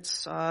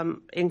favorites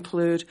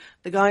include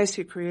the guys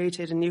who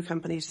created a new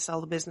company to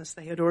sell the business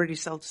they had already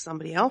sold to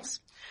somebody else.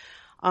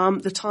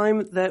 The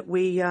time that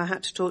we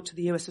had to talk to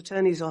the U.S.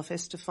 Attorney's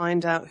Office to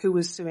find out who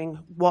was suing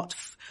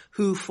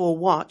who for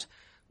what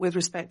with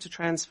respect to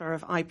transfer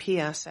of IP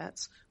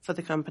assets for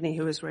the company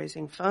who was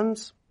raising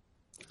funds.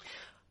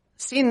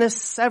 Seen this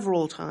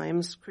several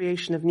times,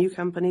 creation of new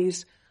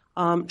companies,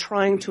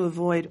 trying to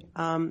avoid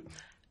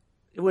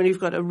when you've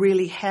got a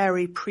really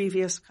hairy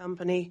previous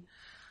company.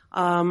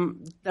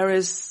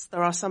 There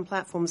are some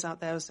platforms out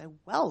there who say,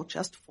 well,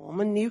 just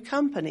form a new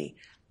company.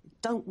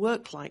 Don't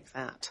work like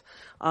that.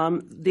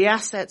 The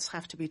assets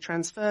have to be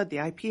transferred, the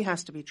IP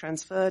has to be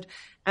transferred,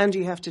 and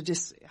you have to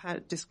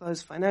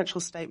disclose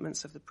financial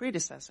statements of the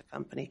predecessor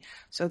company.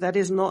 So that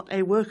is not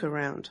a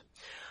workaround.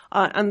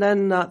 And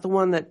then the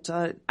one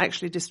that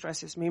actually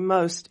distresses me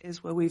most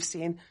is where we've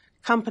seen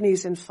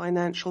companies in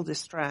financial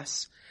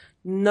distress,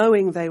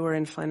 knowing they were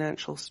in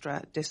financial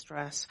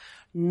distress,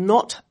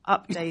 not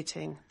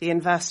updating the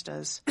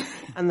investors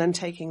and then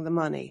taking the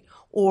money,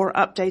 or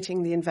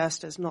updating the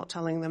investors, not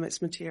telling them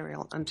it's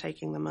material and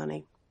taking the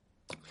money.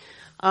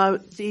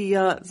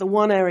 The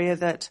one area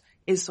that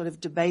is sort of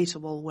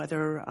debatable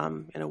whether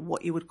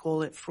what you would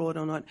call it fraud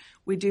or not,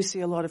 we do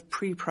see a lot of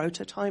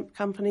pre-prototype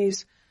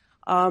companies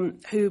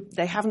who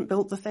they haven't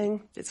built the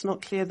thing. It's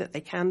not clear that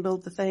they can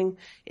build the thing.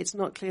 It's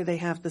not clear they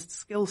have the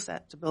skill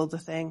set to build the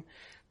thing.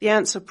 The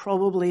answer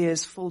probably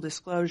is full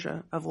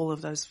disclosure of all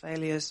of those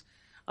failures.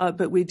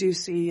 But we do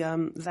see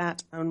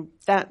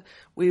that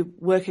we're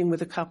working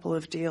with a couple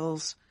of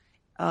deals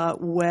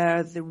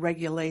where the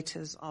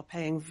regulators are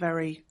paying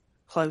very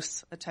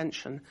close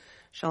attention,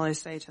 shall I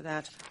say, to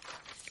that.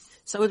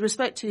 So with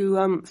respect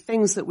to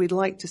things that we'd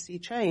like to see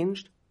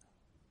changed,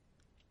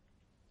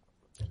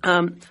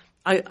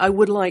 I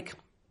would like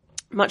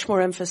much more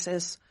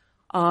emphasis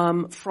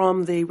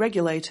from the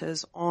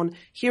regulators on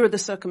here are the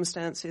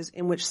circumstances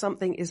in which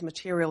something is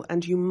material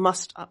and you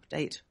must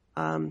update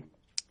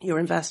your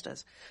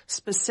investors.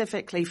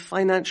 Specifically,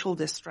 financial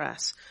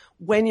distress.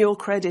 When your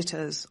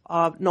creditors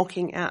are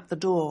knocking at the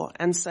door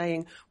and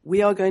saying,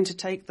 we are going to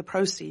take the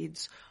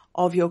proceeds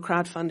of your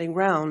crowdfunding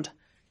round,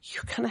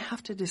 you're going to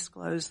have to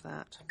disclose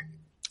that.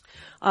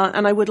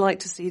 And I would like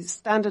to see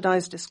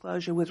standardized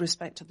disclosure with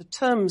respect to the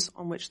terms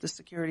on which the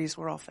securities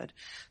were offered.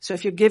 So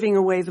if you're giving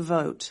away the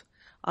vote,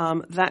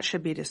 that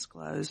should be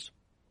disclosed.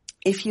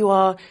 If you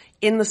are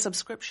in the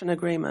subscription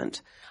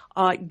agreement,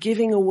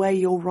 giving away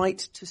your right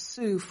to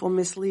sue for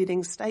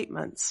misleading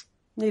statements,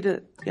 need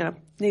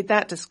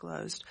that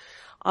disclosed.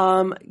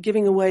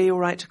 Giving away your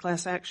right to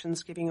class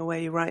actions, giving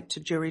away your right to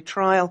jury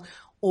trial,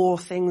 or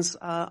things,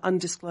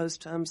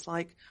 undisclosed terms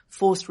like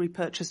forced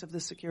repurchase of the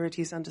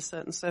securities under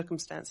certain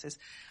circumstances.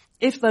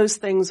 If those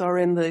things are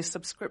in the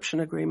subscription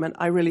agreement,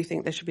 I really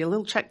think there should be a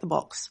little check the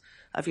box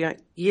of,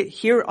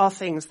 here are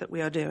things that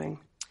we are doing.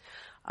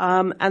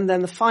 And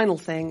then the final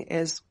thing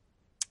is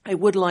I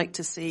would like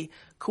to see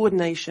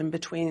coordination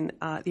between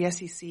the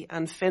SEC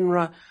and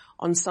FINRA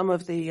on some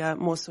of the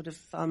more sort of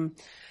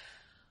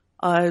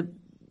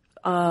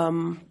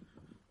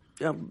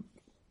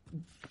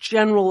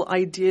general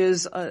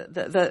ideas,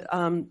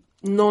 the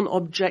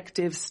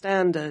non-objective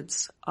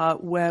standards,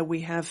 where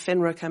we have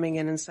FINRA coming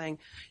in and saying,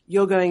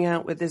 you're going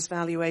out with this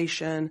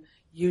valuation,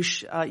 you,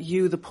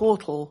 the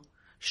portal,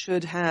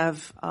 should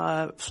have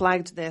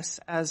flagged this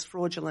as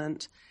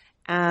fraudulent.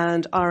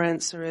 And our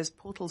answer is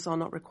portals are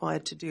not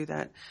required to do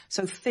that.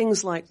 So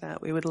things like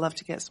that we would love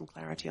to get some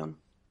clarity on.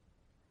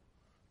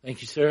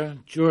 Thank you, Sarah.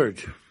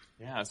 George.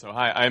 Yeah, so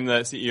hi, I'm the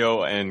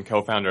CEO and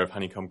co-founder of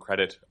Honeycomb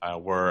Credit.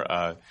 We're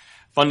a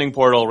funding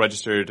portal,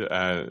 registered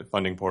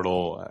funding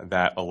portal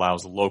that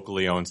allows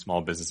locally owned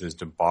small businesses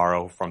to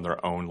borrow from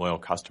their own loyal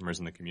customers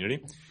in the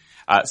community.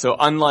 So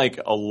unlike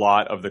a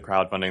lot of the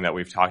crowdfunding that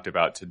we've talked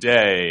about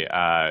today,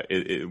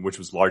 which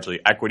was largely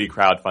equity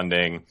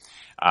crowdfunding,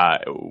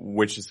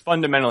 which is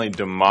fundamentally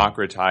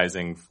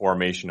democratizing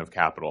formation of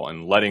capital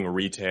and letting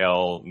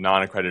retail,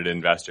 non-accredited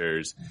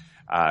investors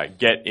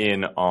get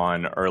in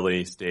on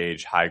early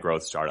stage high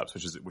growth startups,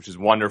 which is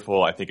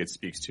wonderful. I think it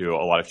speaks to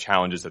a lot of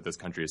challenges that this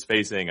country is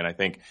facing, and I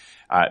think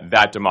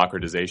that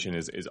democratization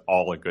is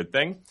all a good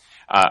thing.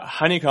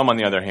 Honeycomb, on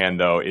the other hand,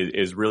 though,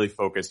 is really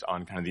focused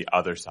on kind of the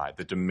other side,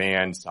 the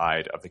demand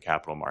side of the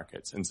capital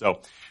markets. And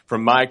so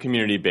from my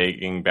community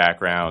banking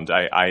background,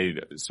 I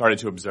started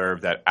to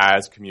observe that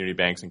as community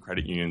banks and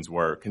credit unions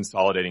were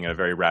consolidating at a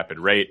very rapid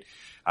rate,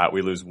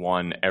 we lose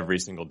one every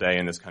single day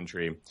in this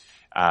country.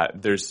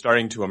 There's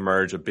starting to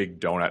emerge a big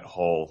donut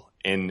hole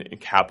in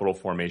capital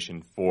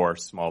formation for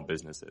small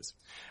businesses.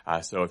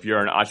 So if you're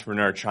an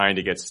entrepreneur trying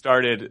to get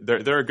started,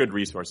 there are good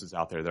resources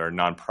out there. There are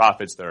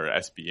nonprofits, there are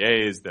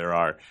SBAs, there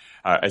are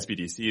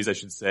SBDCs, I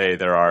should say.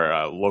 There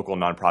are local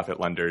nonprofit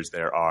lenders.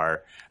 There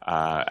are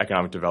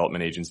economic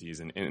development agencies,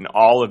 and in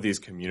all of these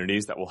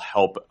communities that will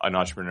help an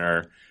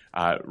entrepreneur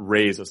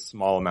raise a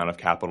small amount of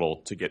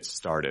capital to get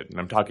started. And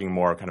I'm talking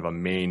more kind of a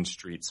Main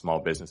Street small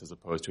business as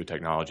opposed to a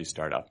technology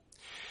startup.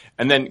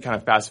 And then kind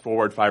of fast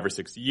forward 5 or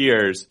 6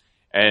 years,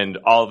 and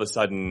all of a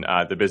sudden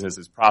the business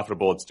is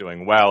profitable, it's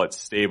doing well, it's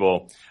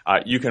stable.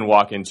 You can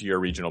walk into your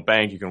regional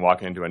bank, you can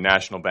walk into a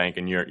national bank,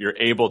 and you're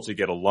able to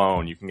get a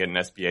loan. You can get an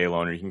SBA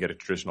loan, or you can get a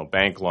traditional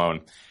bank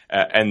loan,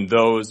 and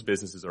those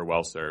businesses are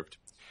well served.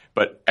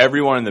 But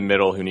everyone in the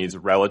middle who needs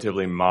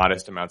relatively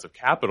modest amounts of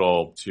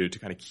capital to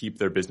kind of keep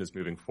their business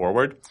moving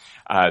forward,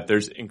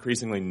 there's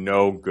increasingly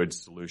no good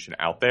solution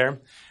out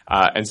there.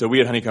 And so we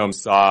at Honeycomb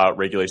saw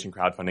regulation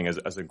crowdfunding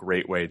as a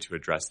great way to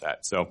address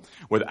that. So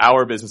with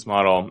our business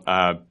model,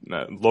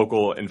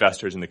 local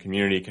investors in the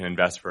community can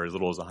invest for as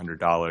little as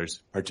 $100,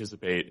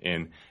 participate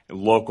in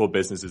local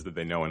businesses that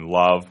they know and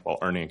love while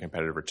earning a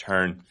competitive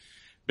return.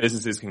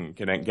 Businesses can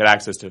get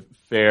access to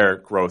fair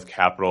growth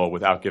capital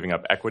without giving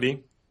up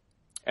equity.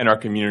 And our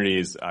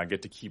communities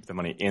get to keep the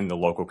money in the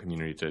local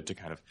community to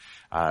kind of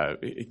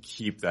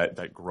keep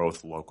that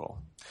growth local.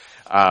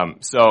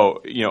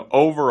 So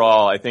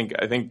overall, I think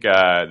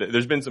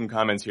there's been some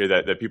comments here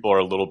that people are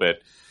a little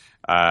bit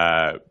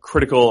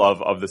critical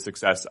of the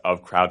success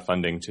of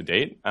crowdfunding to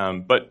date.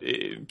 But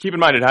keep in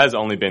mind, it has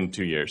only been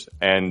 2 years.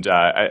 And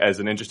as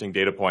an interesting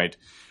data point,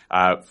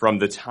 from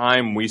the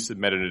time we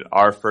submitted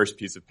our first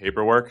piece of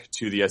paperwork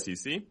to the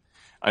SEC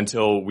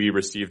until we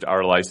received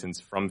our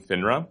license from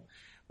FINRA,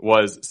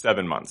 was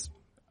 7 months.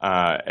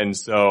 And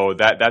so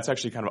that's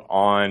actually kind of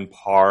on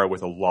par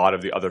with a lot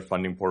of the other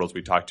funding portals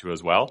we talked to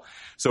as well.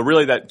 So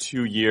really that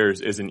 2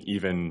 years isn't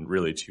even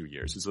really 2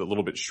 years. It's a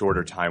little bit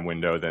shorter time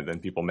window than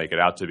people make it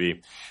out to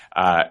be.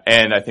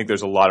 And I think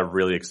there's a lot of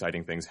really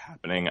exciting things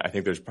happening. I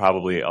think there's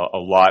probably a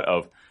lot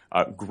of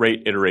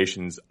great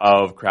iterations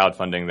of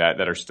crowdfunding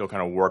that are still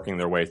kind of working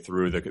their way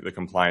through the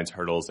compliance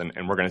hurdles.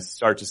 And we're going to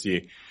start to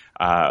see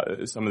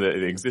some of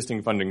the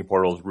existing funding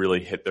portals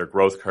really hit their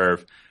growth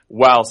curve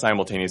while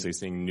simultaneously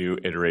seeing new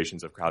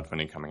iterations of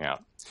crowdfunding coming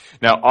out.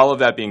 Now, all of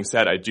that being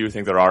said, I do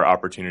think there are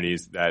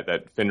opportunities that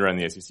FINRA and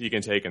the SEC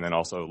can take, and then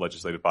also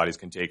legislative bodies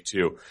can take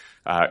to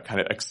kind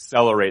of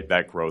accelerate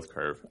that growth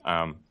curve.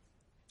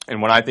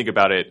 And when I think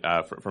about it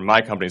from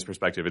my company's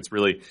perspective, it's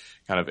really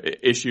kind of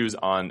issues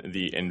on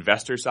the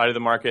investor side of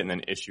the market and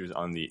then issues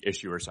on the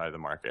issuer side of the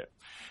market.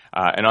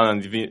 And on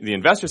the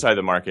investor side of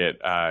the market,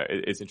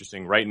 it's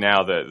interesting. Right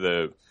now,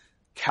 the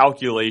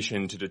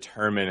calculation to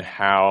determine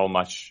how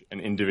much an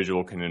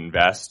individual can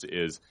invest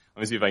is, let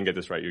me see if I can get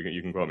this right.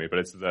 You can quote me, but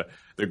it's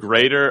the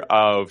greater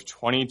of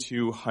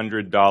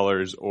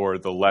 $2,200 or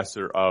the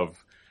lesser of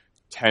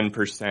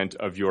 10%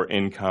 of your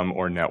income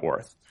or net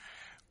worth,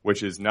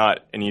 which is not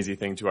an easy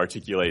thing to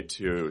articulate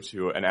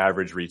to an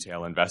average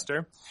retail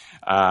investor.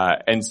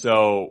 And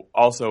so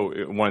also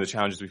one of the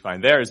challenges we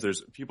find there is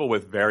there's people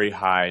with very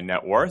high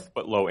net worth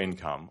but low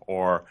income,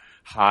 or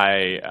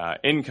high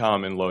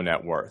income and low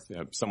net worth.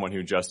 Someone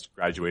who just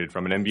graduated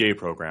from an MBA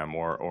program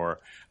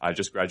or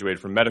just graduated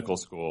from medical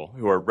school,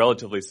 who are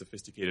relatively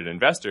sophisticated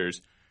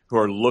investors who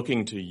are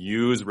looking to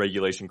use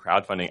regulation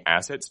crowdfunding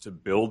assets to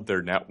build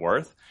their net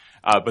worth.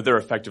 But they're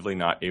effectively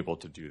not able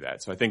to do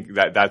that. So I think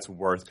that's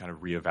worth kind of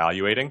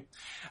reevaluating.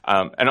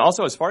 And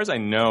also, as far as I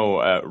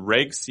know,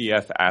 Reg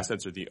CF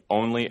assets are the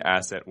only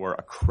asset where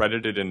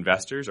accredited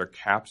investors are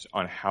capped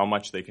on how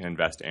much they can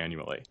invest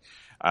annually.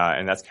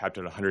 And that's capped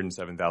at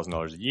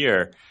 $107,000 a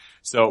year.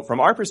 So from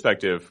our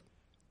perspective,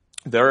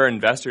 there are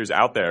investors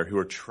out there who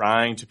are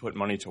trying to put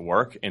money to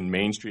work in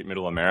Main Street,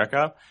 Middle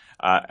America,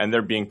 and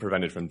they're being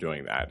prevented from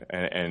doing that.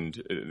 And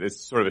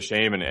it's sort of a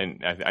shame,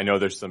 and I know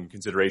there's some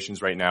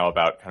considerations right now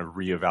about kind of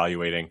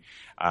reevaluating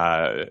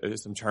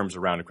some terms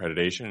around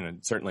accreditation,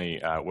 and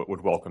certainly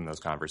would welcome those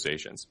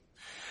conversations.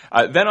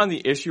 Then on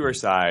the issuer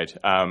side,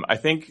 I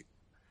think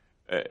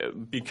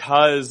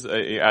because,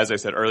 as I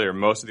said earlier,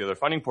 most of the other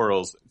funding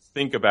portals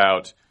think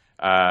about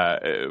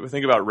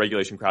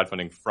regulation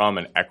crowdfunding from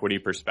an equity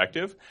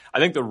perspective. I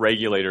think the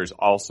regulators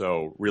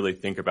also really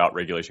think about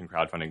regulation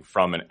crowdfunding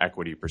from an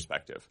equity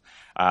perspective.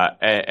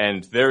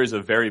 And there is a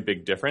very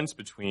big difference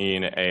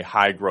between a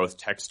high growth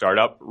tech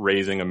startup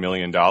raising $1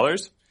 million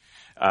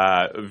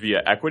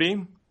via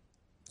equity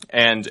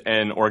and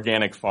an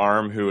organic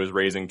farm who is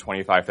raising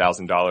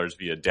 $25,000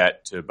 via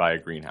debt to buy a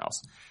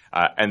greenhouse.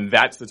 And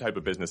that's the type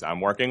of business I'm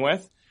working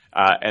with.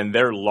 And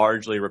they're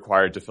largely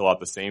required to fill out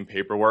the same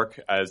paperwork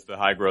as the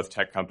high growth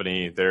tech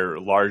company. They're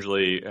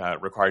largely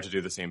required to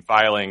do the same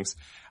filings.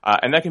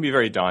 And that can be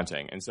very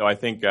daunting. And so I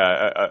think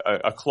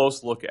a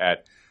close look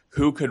at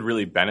who could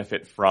really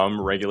benefit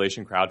from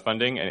regulation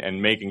crowdfunding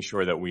and making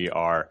sure that we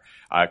are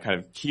kind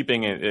of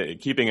keeping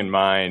in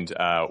mind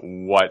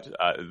what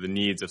the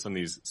needs of some of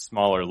these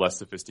smaller, less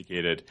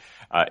sophisticated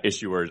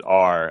issuers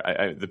are.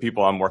 The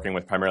people I'm working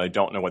with primarily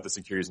don't know what the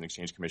Securities and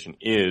Exchange Commission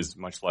is,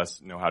 much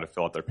less know how to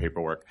fill out their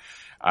paperwork.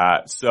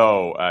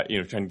 So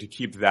trying to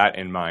keep that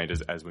in mind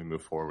as we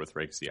move forward with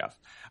Reg CF.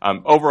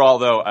 Overall,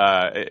 though,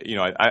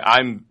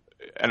 I'm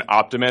an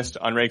optimist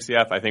on Reg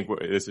CF. I think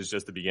this is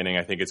just the beginning.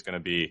 I think it's going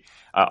to be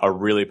a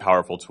really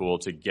powerful tool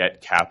to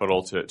get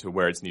capital to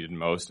where it's needed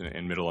most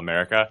in Middle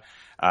America.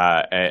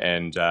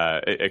 And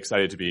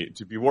excited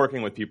to be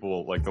working with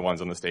people like the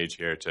ones on the stage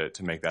here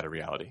to make that a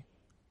reality.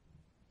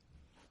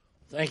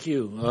 Thank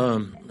you.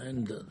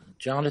 And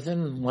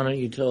Jonathan, why don't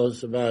you tell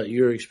us about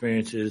your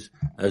experiences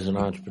as an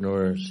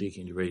entrepreneur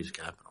seeking to raise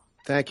capital?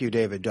 Thank you,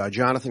 David.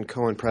 Jonathan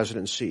Cohen,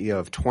 President and CEO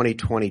of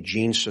 2020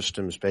 Gene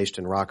Systems based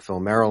in Rockville,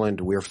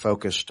 Maryland. We're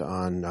focused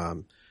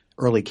on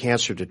early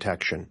cancer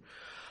detection.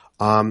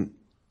 Our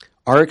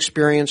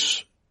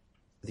experience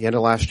at the end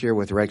of last year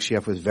with Reg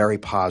CF was very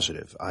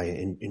positive.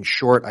 In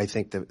short, I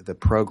think the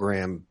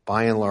program,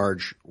 by and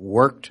large,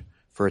 worked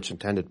for its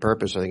intended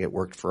purpose. I think it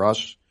worked for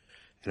us.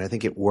 And I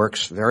think it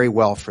works very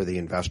well for the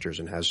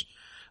investors and has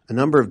a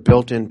number of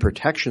built-in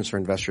protections for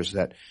investors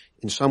that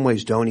in some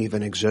ways don't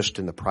even exist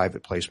in the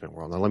private placement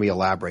world. Now let me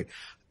elaborate.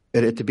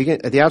 At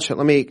the outset,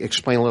 let me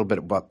explain a little bit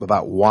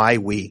about why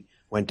we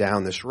went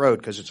down this road,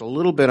 because it's a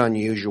little bit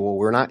unusual.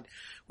 We were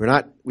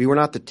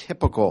not the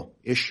typical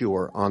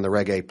issuer on the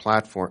Reg A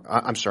platform.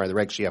 The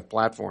Reg CF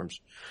platforms,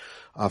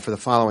 for the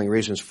following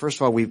reasons. First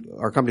of all,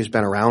 our company's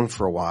been around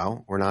for a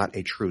while. We're not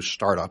a true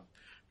startup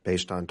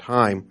based on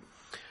time.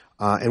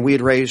 And we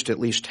had raised at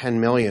least $10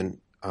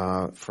 million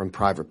from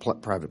private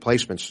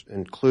placements,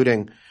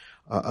 including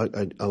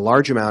a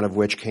large amount of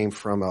which came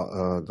from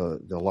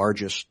the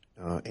largest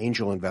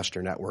angel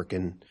investor network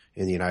in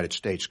the United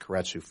States,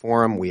 Keiretsu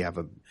Forum. We have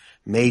a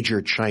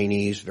major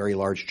very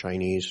large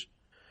Chinese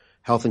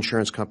health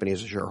insurance company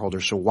as a shareholder.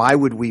 So why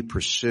would we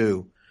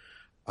pursue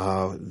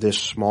this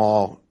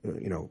small,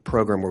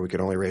 program where we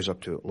could only raise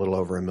up to a little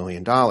over $1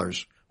 million,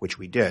 which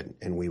we did,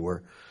 and we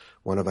were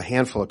one of a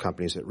handful of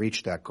companies that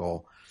reached that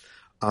goal.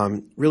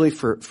 Really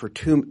for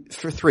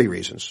three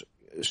reasons.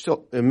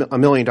 Still, $1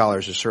 million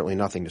is certainly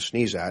nothing to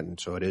sneeze at, and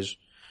so it is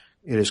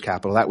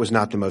capital. That was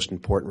not the most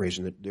important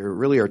reason. There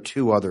really are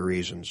two other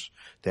reasons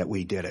that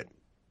we did it.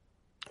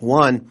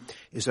 One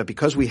is that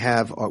because we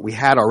had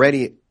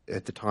already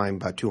at the time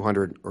about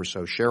 200 or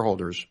so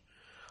shareholders,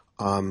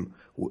 some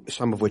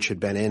of which had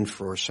been in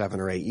for 7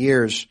 or 8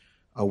 years,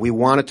 we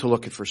wanted to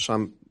look for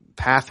some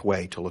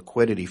pathway to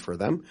liquidity for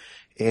them.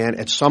 And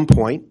at some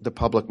point, the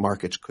public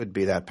markets could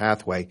be that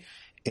pathway.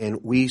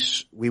 And we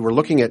were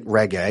looking at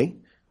Reg A,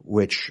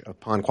 which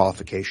upon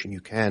qualification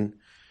you can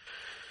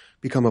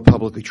become a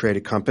publicly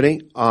traded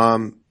company.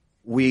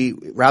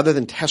 Rather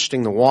than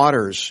testing the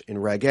waters in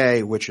Reg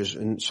A, which is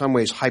in some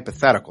ways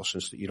hypothetical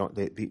since you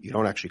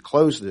don't actually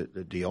close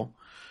the deal,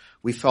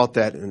 we felt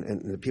that,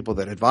 and the people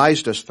that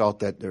advised us felt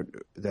that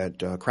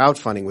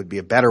crowdfunding would be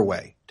a better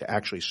way to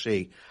actually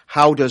see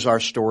how does our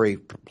story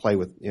play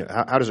with,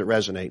 how does it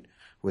resonate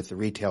with the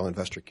retail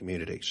investor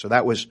community. So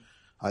that was,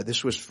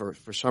 this was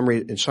for some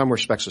reason, in some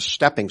respects, a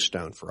stepping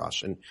stone for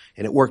us, and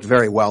it worked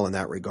very well in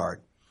that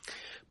regard.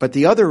 But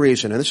the other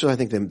reason, and this is I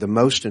think the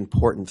most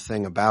important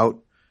thing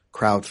about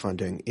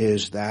crowdfunding,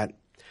 is that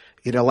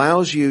it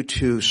allows you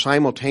to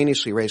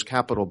simultaneously raise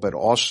capital but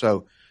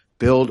also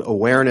build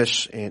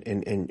awareness and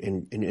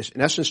in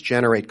essence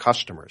generate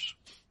customers,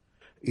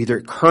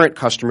 either current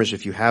customers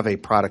if you have a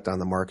product on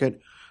the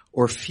market,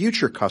 or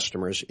future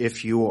customers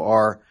if you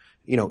are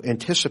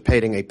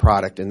anticipating a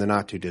product in the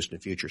not too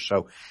distant future.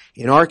 So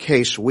in our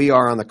case, we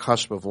are on the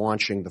cusp of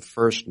launching the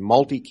first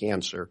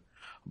multi-cancer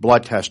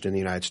blood test in the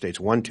United States,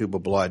 one tube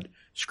of blood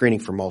screening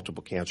for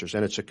multiple cancers.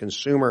 And it's a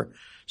consumer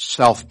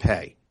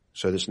self-pay.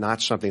 So there's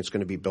not something that's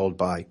going to be billed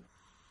by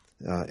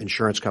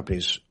insurance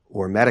companies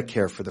or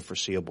Medicare for the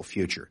foreseeable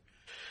future.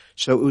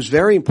 So it was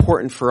very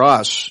important for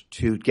us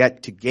to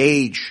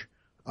gauge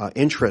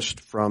interest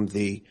from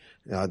the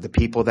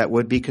people that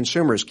would be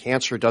consumers.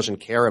 Cancer doesn't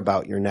care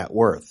about your net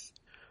worth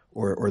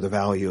or the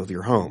value of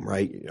your home,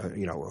 right?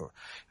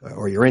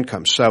 Or your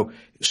income. So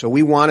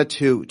we wanted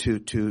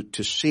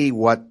to see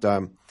what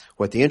the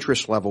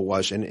interest level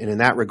was, and in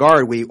that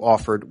regard, we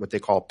offered what they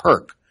call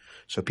perk.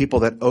 So people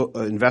that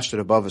invested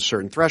above a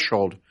certain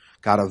threshold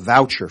got a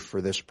voucher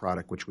for this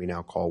product, which we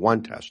now call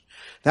One Test.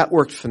 That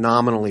worked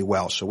phenomenally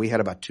well. So we had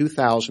about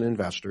 2,000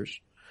 investors,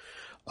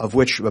 of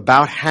which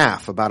about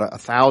half, about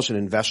 1,000,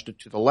 invested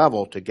to the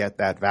level to get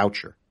that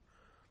voucher.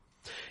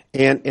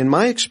 And in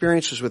my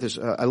experiences with this,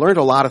 I learned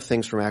a lot of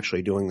things from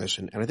actually doing this,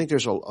 and I think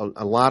there's a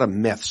lot of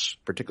myths,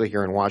 particularly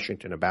here in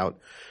Washington, about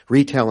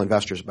retail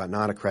investors, about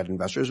non-accredited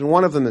investors, and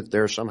one of them that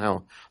they're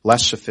somehow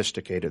less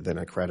sophisticated than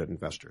accredited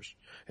investors.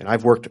 And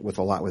I've worked with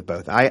a lot with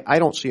both. I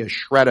don't see a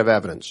shred of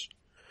evidence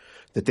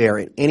that they are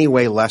in any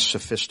way less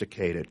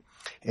sophisticated.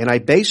 And I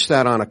base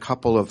that on a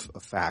couple of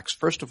facts.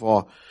 First of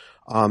all,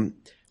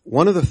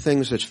 one of the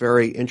things that's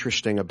very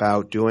interesting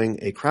about doing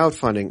a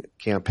crowdfunding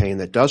campaign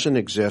that doesn't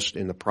exist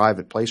in the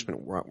private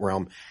placement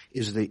realm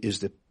is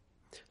the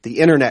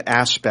internet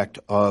aspect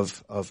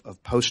of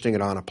posting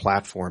it on a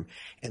platform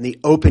and the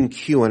open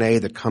Q&A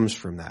that comes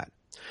from that.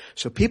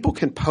 So people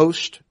can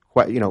post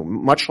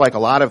much like a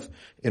lot of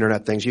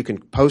internet things, you can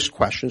post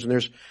questions,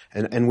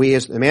 and we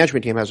as the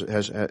management team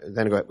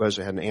then goes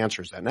ahead and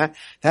answers that. And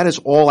that is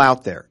all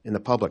out there in the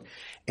public.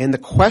 And the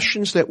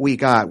questions that we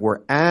got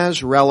were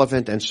as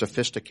relevant and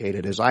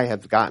sophisticated as I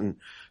have gotten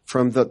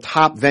from the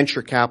top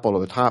venture capital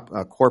or the top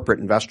corporate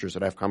investors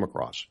that I've come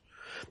across.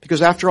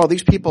 Because after all,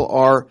 these people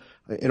are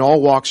in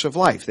all walks of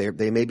life.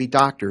 They may be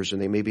doctors,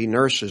 and they may be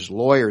nurses,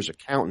 lawyers,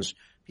 accountants,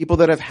 people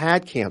that have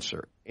had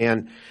cancer.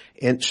 And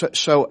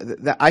so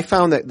I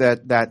found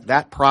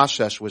that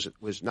process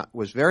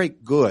was very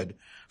good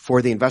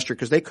for the investor,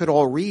 because they could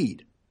all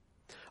read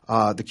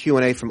the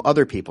Q&A from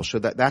other people. So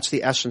that's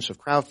the essence of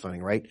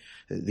crowdfunding, right?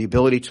 The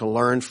ability to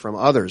learn from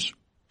others.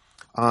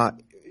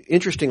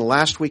 Interesting,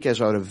 last week I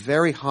was at a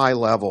very high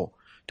level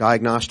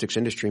diagnostics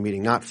industry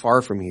meeting not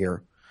far from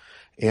here,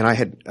 and I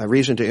had a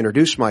reason to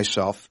introduce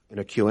myself in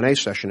a Q&A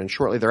session, and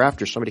shortly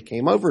thereafter somebody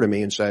came over to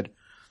me and said,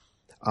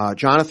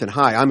 Jonathan,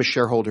 hi, I'm a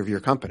shareholder of your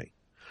company.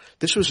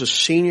 This was a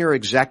senior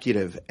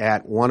executive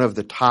at one of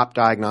the top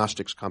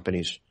diagnostics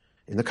companies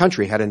in the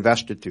country, had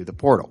invested through the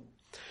portal.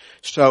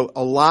 So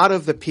a lot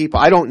of the people,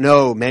 I don't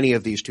know many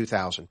of these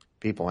 2,000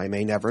 people, I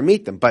may never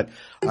meet them, but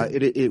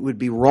it would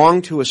be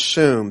wrong to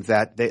assume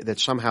that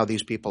somehow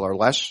these people are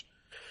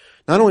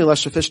not only less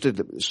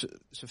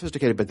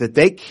sophisticated, but that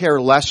they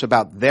care less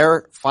about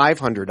their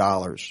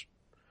 $500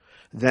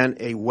 than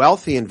a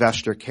wealthy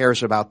investor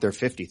cares about their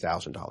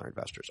 $50,000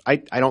 investors.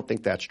 I don't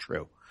think that's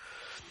true.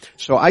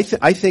 So I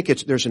think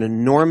there's an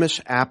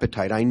enormous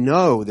appetite. I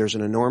know there's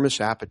an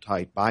enormous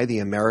appetite by the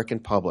American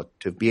public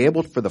to be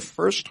able, for the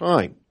first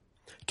time,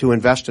 to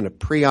invest in a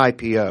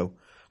pre-IPO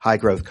high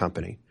growth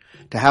company,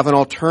 to have an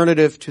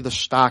alternative to the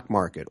stock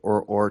market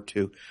or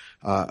to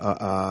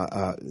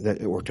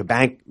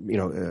bank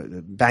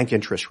bank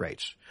interest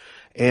rates.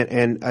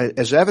 And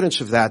as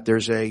evidence of that,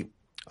 there's a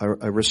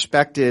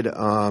respected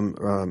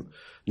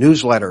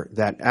newsletter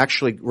that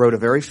actually wrote a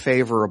very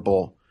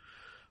favorable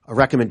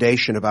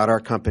recommendation about our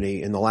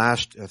company in the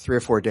last 3 or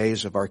 4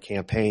 days of our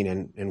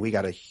campaign, and we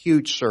got a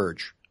huge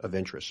surge of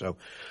interest. So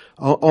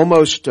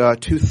almost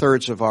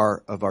 2/3 of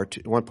our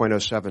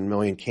 1.07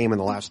 million came in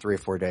the last 3 or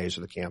 4 days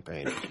of the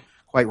campaign.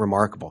 Quite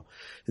remarkable.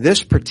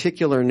 This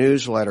particular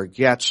newsletter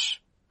gets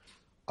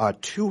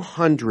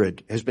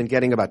has been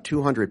getting about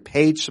 200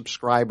 paid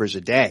subscribers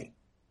a day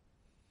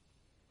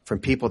from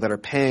people that are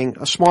paying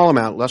a small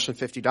amount, less than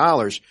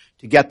 $50,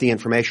 to get the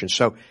information.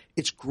 So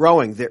it's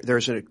growing.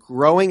 There's a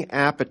growing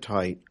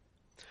appetite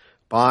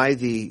by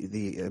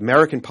the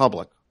American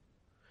public,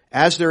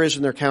 as there is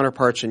in their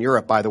counterparts in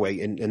Europe, by the way.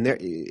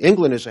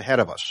 England is ahead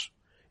of us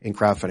in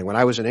crowdfunding. When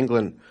I was in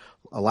England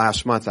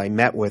last month, I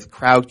met with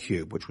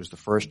Crowdcube, which was the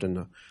first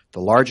and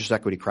the largest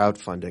equity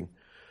crowdfunding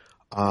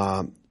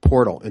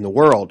portal in the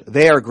world.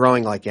 They are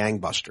growing like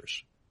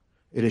gangbusters.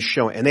 It is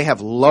showing, and they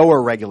have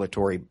lower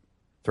regulatory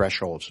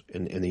thresholds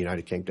in the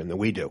United Kingdom than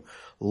we do.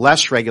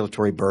 Less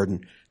regulatory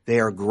burden.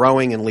 They are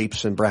growing in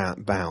leaps and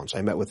bounds.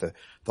 I met with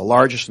the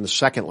largest and the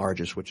second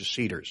largest, which is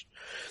Cedars.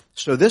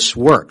 So this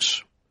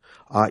works.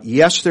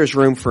 Yes, there's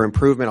room for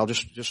improvement. I'll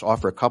just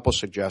offer a couple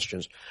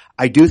suggestions.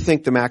 I do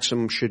think the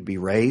maximum should be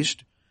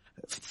raised.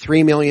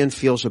 3 million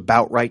feels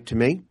about right to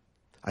me.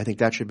 I think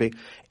that should be.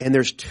 And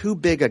there's too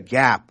big a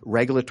gap,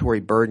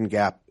 regulatory burden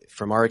gap,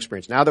 from our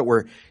experience. Now that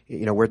we're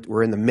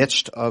in the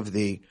midst of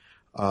the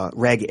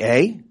Reg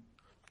A,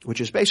 which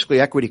is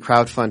basically equity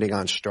crowdfunding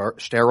on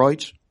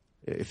steroids,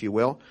 if you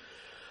will.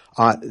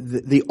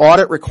 The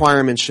audit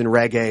requirements in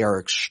Reg A are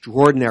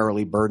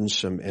extraordinarily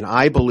burdensome, and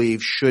I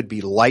believe should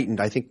be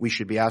lightened. I think we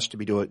should be asked to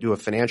do a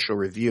financial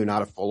review,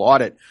 not a full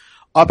audit,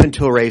 up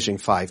until raising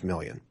 $5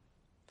 million.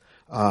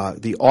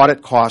 The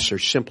audit costs are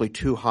simply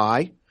too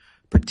high,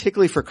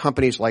 particularly for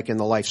companies like in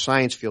the life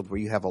science field, where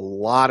you have a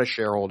lot of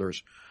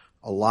shareholders,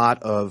 a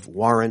lot of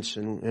warrants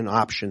and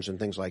options and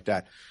things like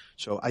that.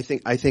 So I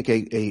think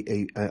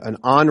an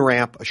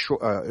on-ramp,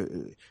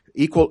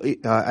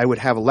 I would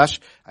have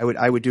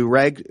I would do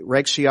Reg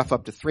CF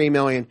up to 3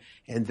 million,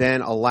 and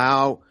then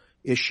allow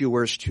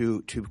issuers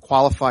to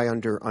qualify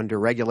under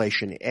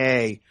Regulation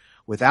A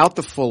without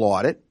the full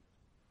audit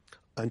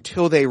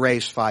until they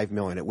raise 5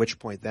 million, at which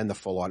point then the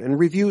full audit. And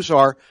reviews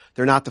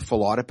they're not the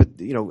full audit, but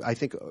I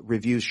think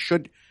reviews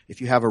should,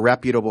 if you have a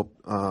reputable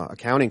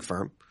accounting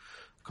firm,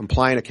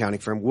 compliant accounting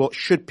firm,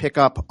 should pick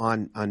up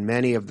on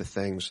many of the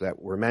things that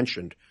were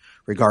mentioned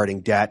regarding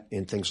debt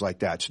and things like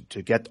that,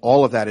 to get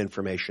all of that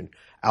information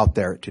out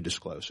there to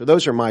disclose. So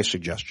those are my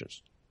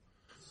suggestions.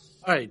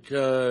 All right.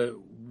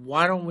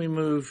 Why don't we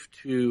move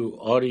to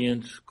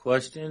audience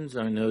questions?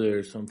 I know there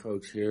are some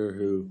folks here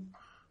who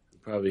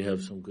probably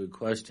have some good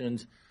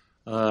questions.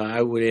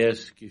 I would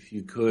ask if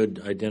you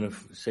could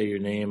say your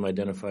name,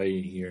 identify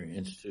your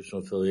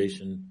institutional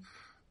affiliation.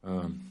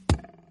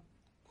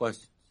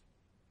 Questions?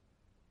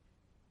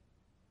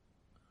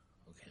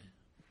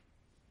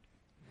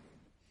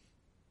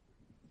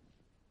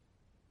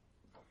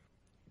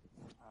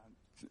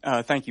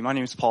 Thank you. My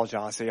name is Paul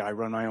Jossi. I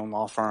run my own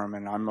law firm,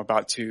 and I'm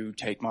about to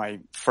take my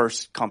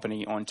first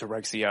company onto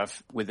Reg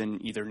CF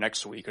within either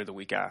next week or the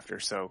week after.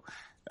 So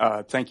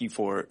Thank you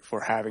for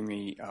having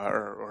me,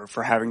 or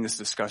for having this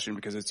discussion,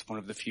 because it's one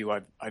of the few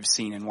I've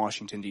seen in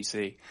Washington,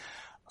 D.C.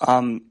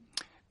 And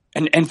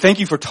thank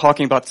you for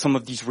talking about some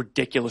of these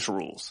ridiculous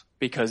rules,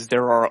 because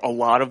there are a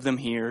lot of them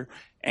here,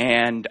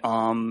 and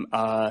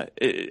I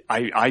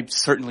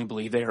certainly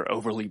believe they are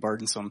overly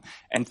burdensome.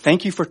 And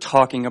thank you for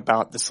talking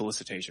about the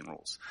solicitation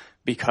rules,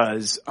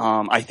 because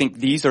I think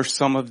these are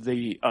some of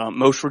the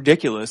most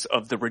ridiculous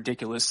of the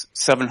ridiculous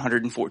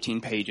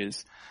 714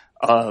 pages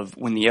of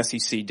when the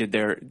SEC did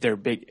their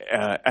big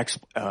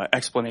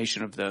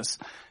explanation of this.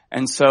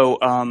 And so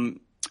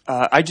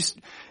I just,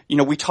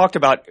 we talked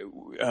about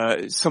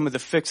some of the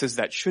fixes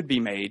that should be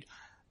made.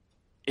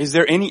 Is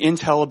there any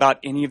intel about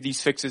any of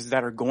these fixes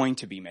that are going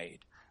to be made?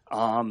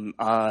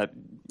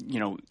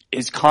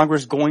 Is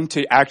Congress going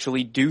to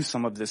actually do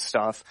some of this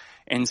stuff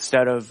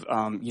instead of,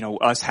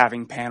 us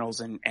having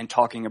panels and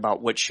talking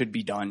about what should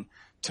be done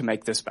to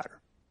make this better?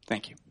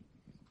 Thank you.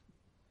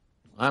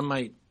 I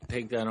might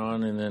take that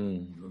on, and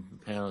then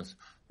the panelists.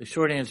 The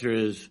short answer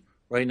is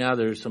right now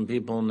there's some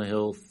people on the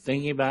Hill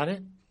thinking about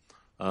it.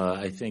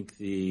 I think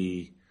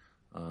the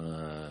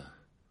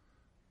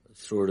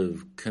sort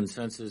of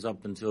consensus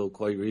up until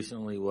quite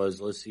recently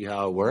was, let's see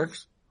how it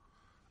works.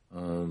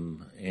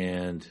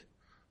 And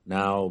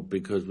now,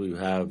 because we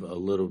have a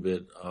little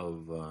bit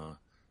of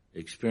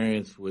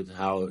experience with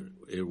how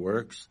it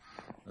works,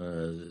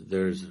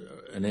 there's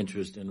an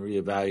interest in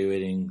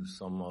reevaluating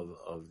some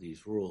of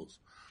these rules.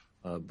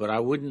 But I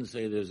wouldn't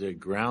say there's a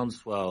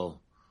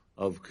groundswell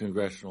of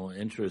congressional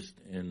interest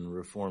in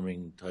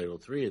reforming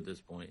Title III at this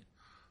point.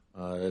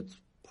 That's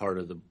part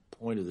of the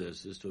point of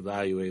this, is to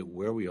evaluate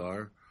where we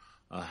are,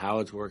 how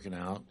it's working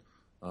out,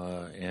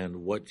 and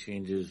what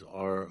changes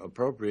are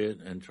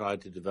appropriate, and try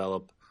to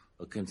develop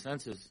a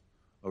consensus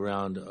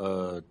around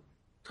a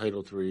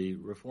Title III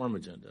reform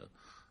agenda.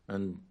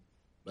 And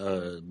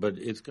but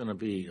it's going to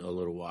be a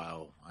little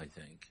while, I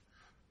think.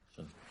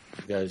 So,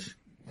 you guys.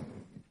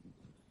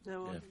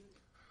 No. Yeah.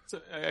 So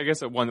I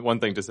guess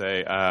one thing to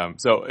say,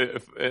 so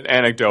an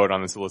anecdote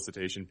on the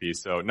solicitation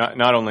piece. So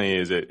not only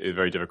is it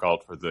very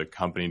difficult for the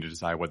company to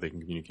decide what they can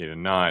communicate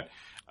and not,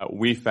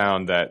 we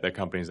found that the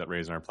companies that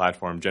raise on our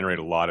platform generate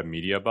a lot of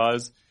media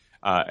buzz,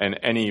 and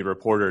any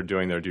reporter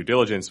doing their due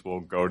diligence will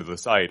go to the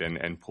site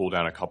and pull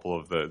down a couple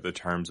of the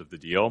terms of the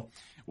deal,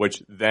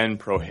 which then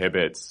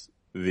prohibits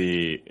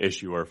the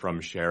issuer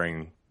from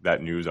sharing that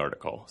news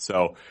article.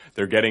 So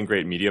they're getting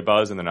great media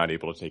buzz and they're not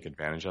able to take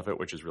advantage of it,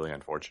 which is really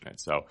unfortunate.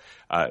 So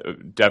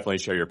definitely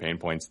share your pain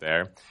points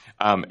there.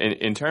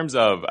 In terms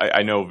of,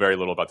 I know very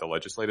little about the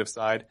legislative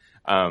side.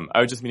 I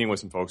was just meeting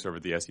with some folks over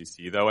at the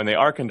SEC though, and they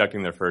are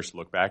conducting their first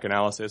look back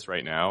analysis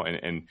right now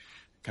and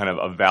kind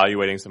of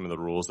evaluating some of the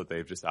rules that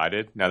they've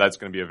decided. Now that's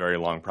going to be a very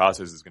long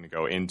process. It's going to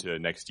go into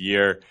next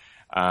year.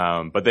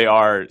 But they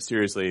are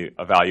seriously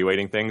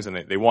evaluating things, and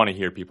they want to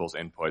hear people's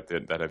input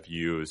that have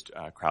used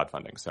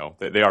crowdfunding. So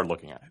they are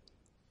looking at it.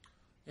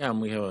 Yeah,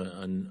 and we have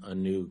a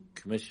new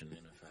commission in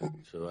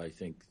effect. So I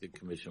think the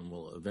commission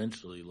will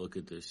eventually look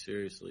at this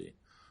seriously.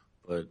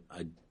 But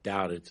I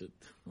doubt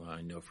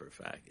I know for a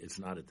fact, it's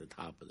not at the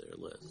top of their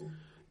list.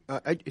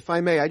 If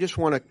I may, I just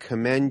want to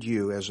commend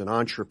you as an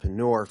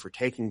entrepreneur for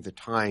taking the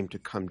time to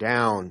come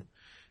down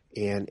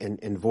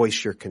and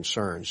voice your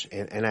concerns.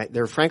 And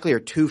there frankly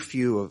are too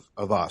few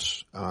of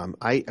us.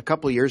 A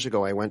couple of years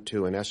ago, I went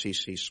to an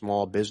SEC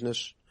small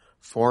business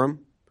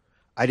forum.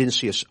 I didn't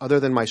see other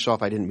than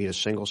myself, I didn't meet a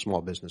single small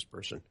business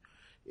person.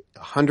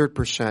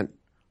 100%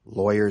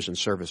 lawyers and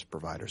service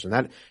providers. And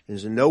that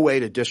is in no way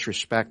to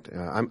disrespect.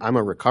 I'm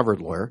a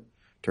recovered lawyer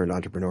turned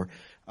entrepreneur.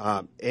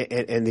 And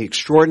the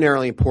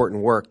extraordinarily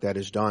important work that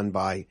is done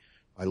by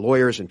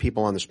lawyers and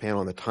people on this panel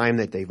and the time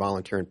that they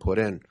volunteer and put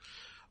in.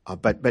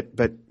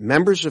 But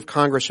members of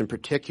Congress in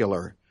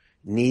particular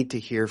need to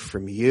hear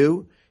from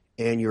you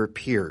and your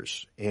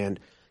peers. And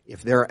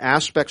if there are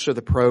aspects of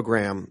the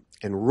program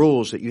and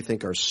rules that you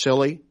think are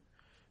silly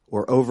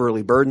or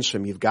overly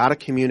burdensome, you've got to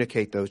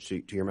communicate those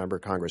to your member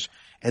of Congress.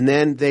 And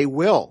then they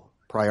will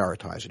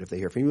prioritize it if they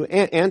hear from you.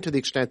 And to the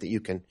extent that you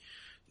can,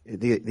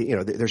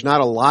 there's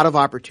not a lot of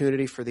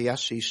opportunity for the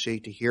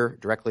SEC to hear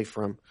directly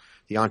from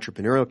the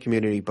entrepreneurial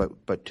community,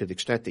 but to the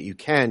extent that you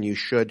can, you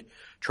should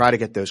try to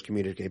get those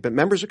communicated. But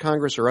members of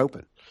Congress are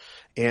open.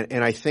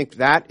 And I think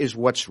that is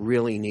what's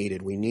really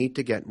needed. We need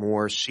to get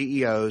more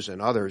CEOs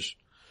and others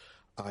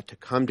to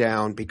come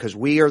down, because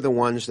we are the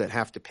ones that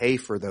have to pay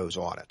for those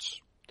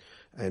audits.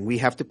 And we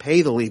have to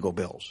pay the legal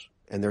bills,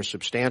 and they're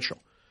substantial.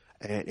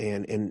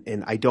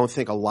 And I don't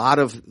think a lot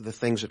of the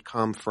things that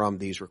come from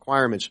these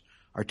requirements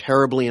are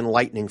terribly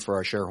enlightening for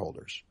our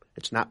shareholders.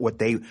 It's not what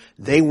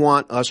they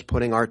want us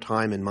putting our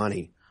time and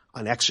money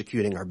on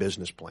executing our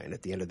business plan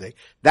at the end of the day.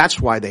 That's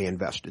why they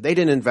invested. They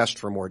didn't invest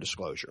for more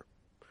disclosure.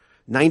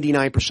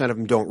 99% of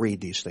them don't read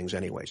these things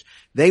anyways.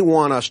 They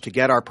want us to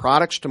get our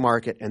products to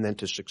market and then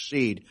to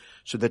succeed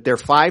so that their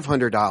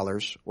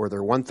 $500 or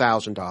their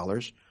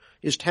 $1,000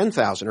 is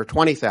 $10,000 or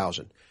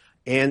 $20,000.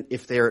 And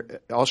if they're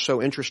also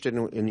interested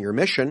in your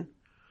mission,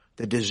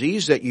 the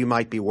disease that you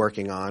might be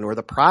working on or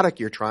the product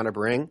you're trying to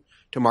bring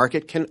to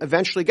market can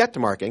eventually get to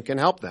market and can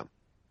help them.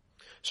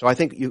 So I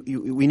think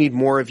we need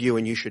more of you,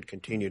 and you should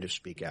continue to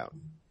speak out.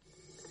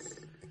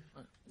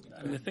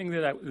 The thing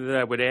that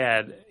I would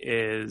add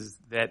is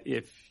that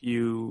if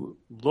you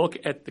look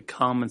at the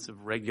comments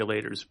of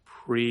regulators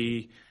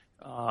pre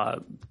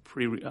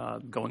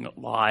going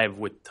live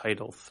with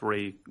Title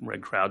III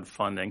reg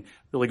crowdfunding,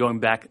 really going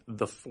back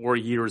the 4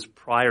 years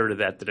prior to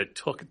that it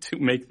took to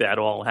make that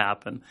all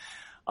happen,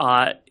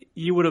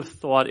 you would have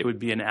thought it would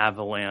be an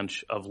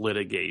avalanche of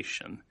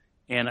litigation.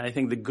 And I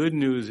think the good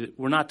news is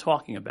we're not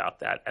talking about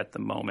that at the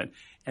moment,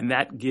 and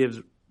that gives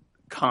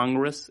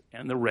Congress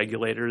and the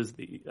regulators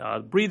the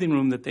breathing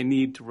room that they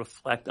need to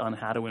reflect on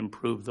how to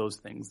improve those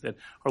things that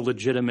are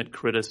legitimate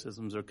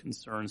criticisms or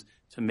concerns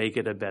to make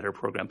it a better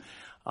program.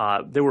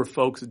 There were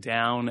folks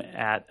down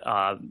at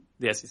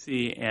the SEC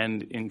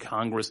and in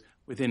Congress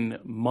within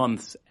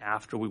months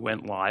after we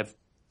went live,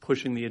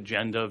 pushing the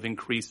agenda of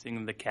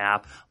increasing the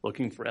cap,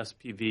 looking for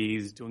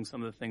SPVs, doing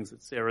some of the things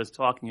that Sarah's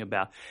talking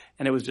about,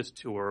 and it was just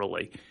too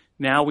early.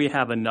 Now we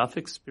have enough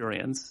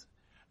experience.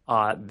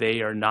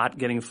 They are not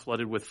getting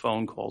flooded with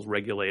phone calls,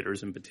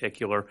 regulators in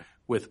particular,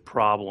 with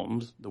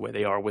problems the way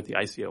they are with the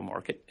ICO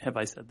market. Have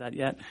I said that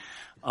yet?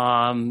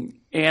 And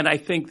I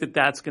think that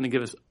that's going to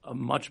give us a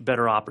much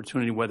better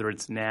opportunity, whether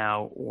it's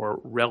now or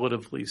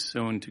relatively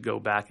soon, to go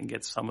back and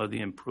get some of the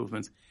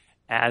improvements,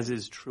 as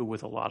is true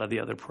with a lot of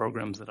the other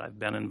programs that I've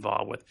been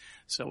involved with.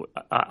 So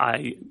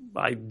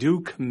I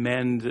do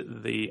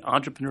commend the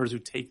entrepreneurs who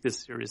take this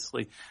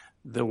seriously,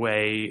 the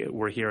way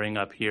we're hearing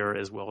up here,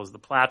 as well as the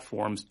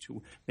platforms,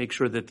 to make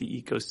sure that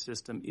the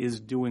ecosystem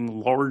is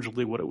doing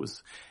largely what it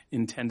was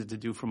intended to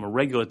do from a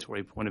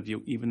regulatory point of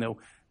view, even though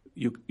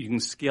you can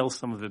scale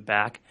some of it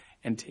back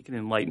and take an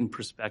enlightened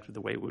perspective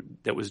the way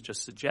that was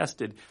just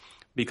suggested,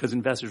 because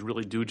investors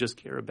really do just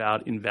care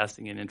about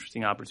investing in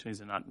interesting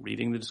opportunities and not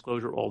reading the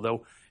disclosure,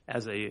 although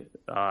as a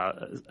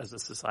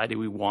society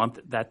we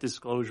want that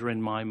disclosure in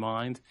my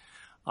mind.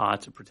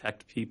 To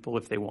protect people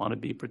if they want to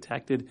be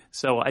protected.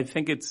 So I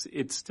think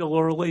it's still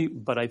early,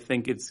 but I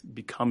think it's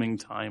becoming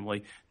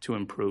timely to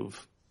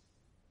improve.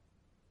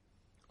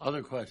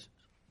 Other questions?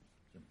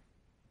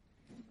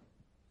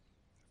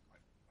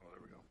 Oh, there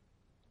we go.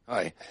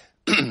 Hi,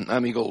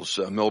 I'm Eagles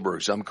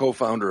Milbergs. I'm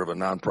co-founder of a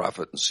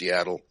nonprofit in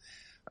Seattle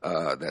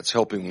that's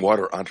helping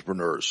water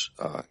entrepreneurs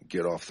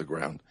get off the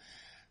ground.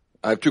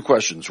 I have two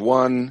questions.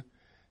 One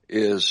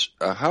is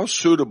how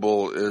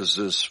suitable is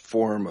this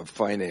form of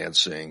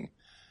financing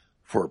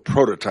for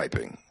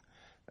prototyping?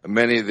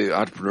 Many of the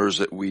entrepreneurs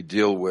that we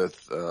deal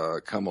with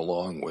come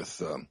along with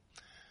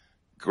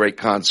great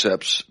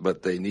concepts,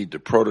 but they need to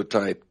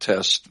prototype,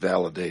 test,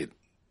 validate,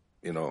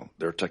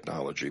 their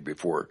technology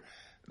before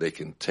they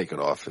can take it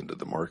off into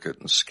the market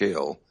and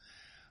scale.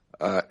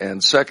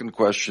 And second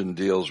question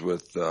deals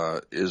with,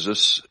 is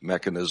this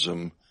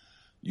mechanism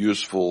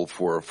useful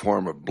for a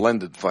form of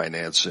blended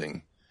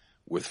financing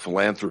with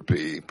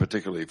philanthropy,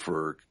 particularly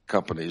for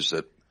companies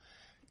that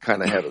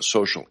kind of have a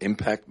social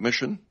impact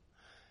mission,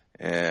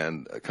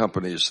 and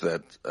companies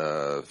that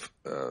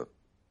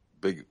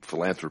big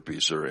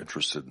philanthropies are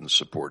interested in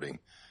supporting?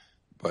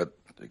 But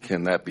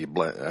can that be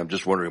blended? I'm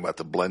just wondering about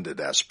the blended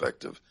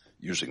aspect of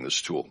using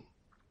this tool.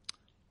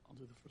 I'll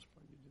do the first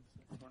part, you do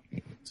the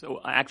second part.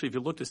 So actually, if you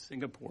look to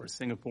Singapore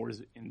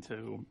is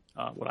into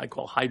what I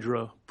call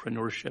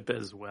hydropreneurship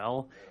as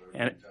well,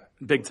 and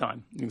big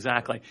time,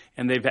 exactly.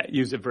 And they've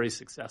used it very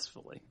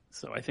successfully.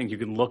 So I think you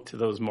can look to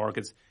those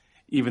markets.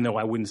 Even though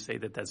I wouldn't say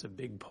that that's a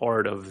big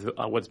part of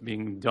what's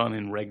being done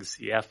in Reg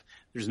CF,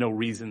 there's no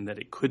reason that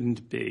it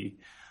couldn't be.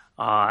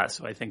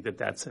 So I think that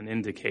that's an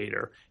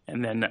indicator.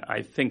 And then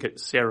I think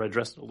Sarah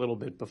addressed a little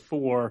bit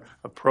before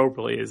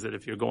appropriately, is that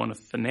if you're going to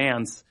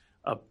finance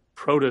a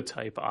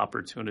prototype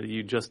opportunity,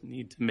 you just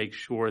need to make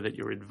sure that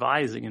you're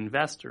advising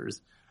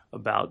investors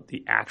about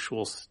the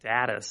actual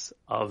status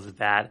of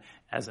that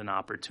as an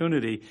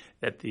opportunity,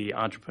 that the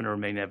entrepreneur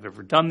may have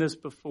ever done this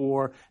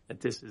before,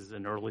 that this is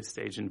an early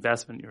stage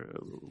investment, your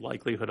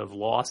likelihood of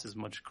loss is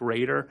much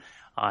greater.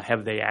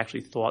 Have they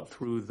actually thought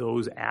through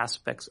those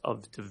aspects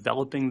of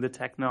developing the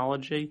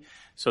technology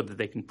so that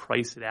they can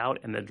price it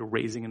out and that they're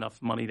raising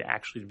enough money to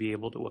actually be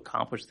able to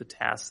accomplish the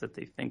tasks that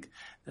they think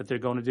that they're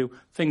going to do?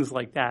 Things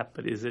like that.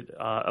 But is it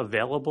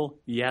available?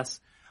 Yes.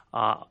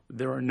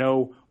 There are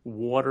no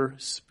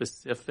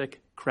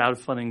water-specific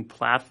crowdfunding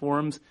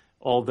platforms,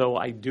 although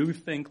I do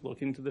think,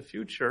 looking to the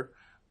future,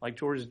 like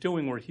George is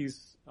doing, where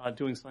he's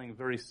doing something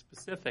very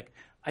specific,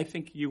 I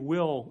think you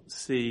will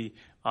see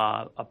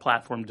a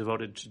platform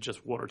devoted to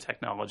just water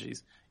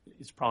technologies.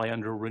 It's probably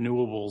under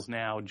renewables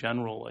now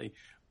generally,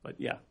 but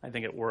yeah, I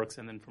think it works.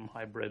 And then from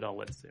hybrid, I'll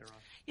let Sarah.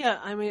 Yeah,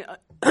 I mean,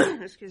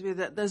 excuse me,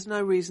 there's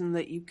no reason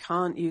that you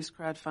can't use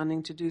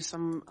crowdfunding to do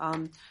some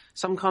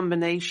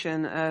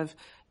combination of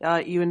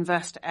you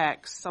invest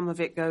X, some of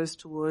it goes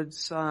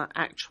towards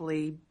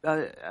actually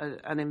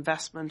an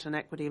investment, an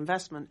equity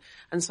investment,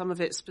 and some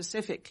of it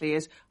specifically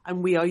is,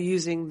 and we are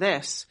using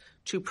this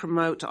to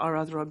promote our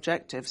other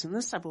objectives. And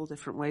there's several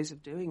different ways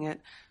of doing it.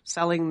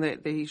 Selling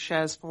the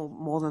shares for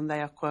more than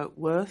they are, quote,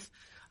 worth.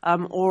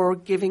 or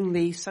giving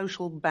the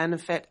social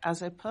benefit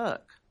as a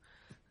perk.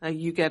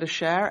 You get a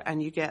share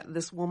and you get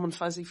this warm and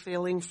fuzzy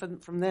feeling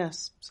from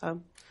this.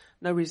 So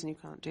no reason you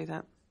can't do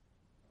that.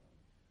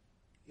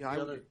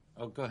 Yeah,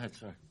 go ahead,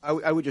 sir.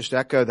 I would just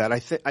echo that.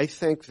 I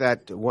think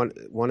that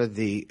one of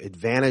the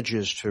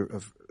advantages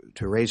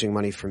to raising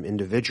money from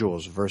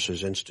individuals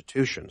versus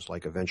institutions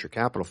like a venture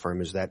capital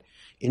firm is that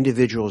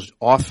individuals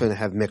often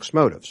have mixed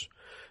motives.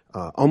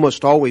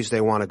 Almost always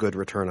they want a good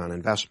return on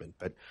investment,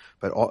 but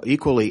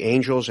equally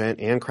angels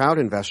and crowd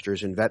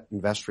investors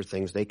invest for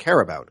things they care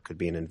about. It could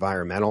be an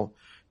environmental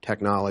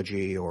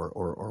technology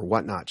or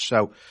whatnot.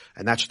 So,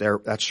 and that's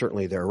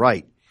certainly their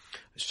right.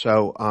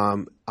 So,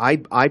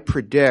 I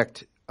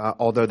predict,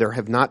 although there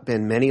have not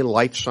been many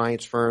life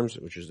science firms,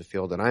 which is the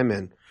field that I'm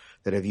in,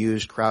 that have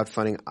used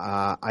crowdfunding,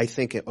 I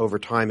think over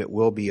time it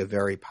will be a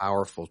very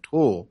powerful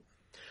tool,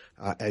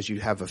 as you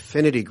have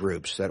affinity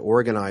groups that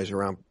organize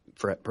around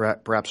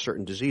perhaps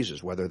certain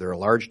diseases, whether they're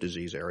large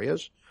disease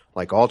areas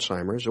like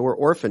Alzheimer's or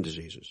orphan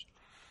diseases.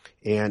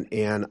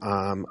 And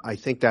I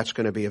think that's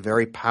going to be a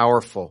very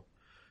powerful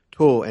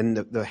tool. And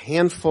the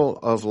handful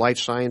of life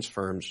science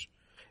firms,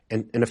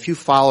 and a few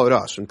followed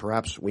us, and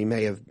perhaps we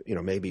may have,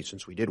 maybe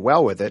since we did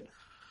well with it,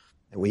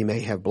 we may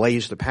have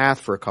blazed the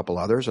path for a couple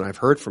others, and I've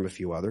heard from a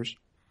few others,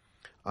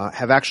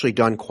 have actually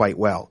done quite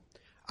well.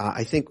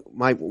 I think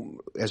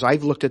as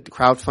I've looked at the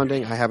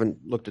crowdfunding, I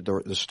haven't looked at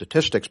the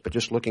statistics, but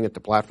just looking at the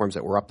platforms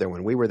that were up there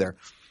when we were there,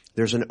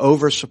 there's an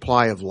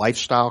oversupply of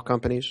lifestyle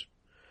companies.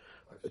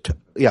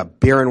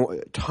 Beer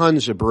and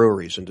tons of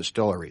breweries and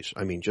distilleries.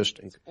 I mean, just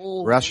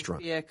all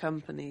restaurants. Beer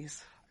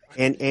companies.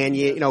 And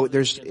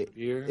there's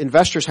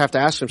investors have to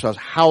ask themselves,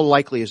 how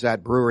likely is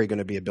that brewery going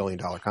to be $1 billion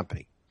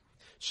company?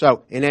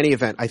 So in any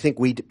event, I think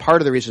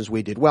part of the reasons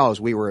we did well is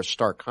we were a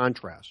stark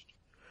contrast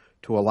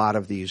to a lot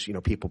of these,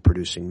 people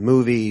producing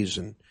movies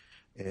and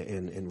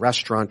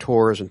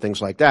restaurateurs and things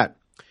like that.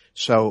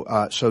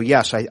 So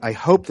yes, I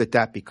hope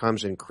that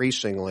becomes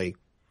increasingly,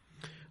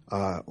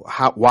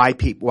 why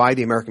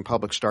the American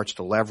public starts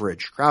to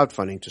leverage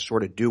crowdfunding to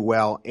sort of do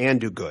well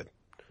and do good.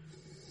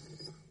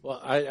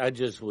 Well, I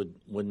just would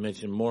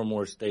mention more and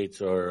more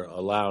states are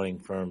allowing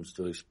firms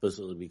to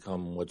explicitly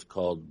become what's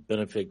called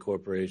benefit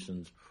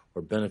corporations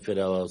or benefit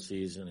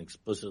LLCs and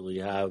explicitly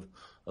have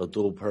a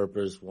dual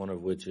purpose, one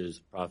of which is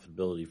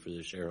profitability for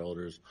the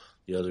shareholders.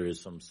 The other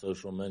is some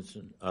social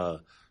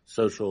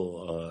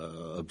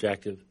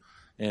objective.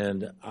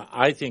 And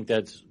I think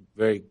that's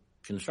very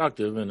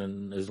constructive,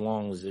 and as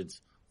long as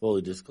it's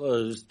fully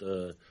disclosed,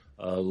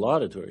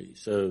 laudatory.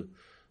 So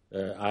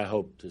I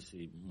hope to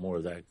see more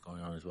of that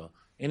going on as well.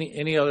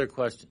 Any other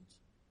questions?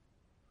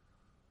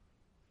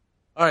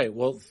 All right.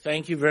 Well,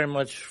 thank you very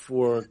much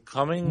for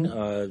coming.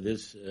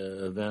 This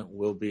event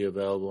will be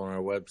available on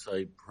our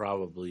website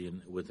probably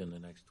within the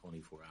next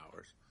 24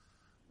 hours.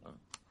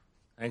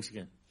 Thanks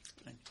again.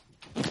 Thank you.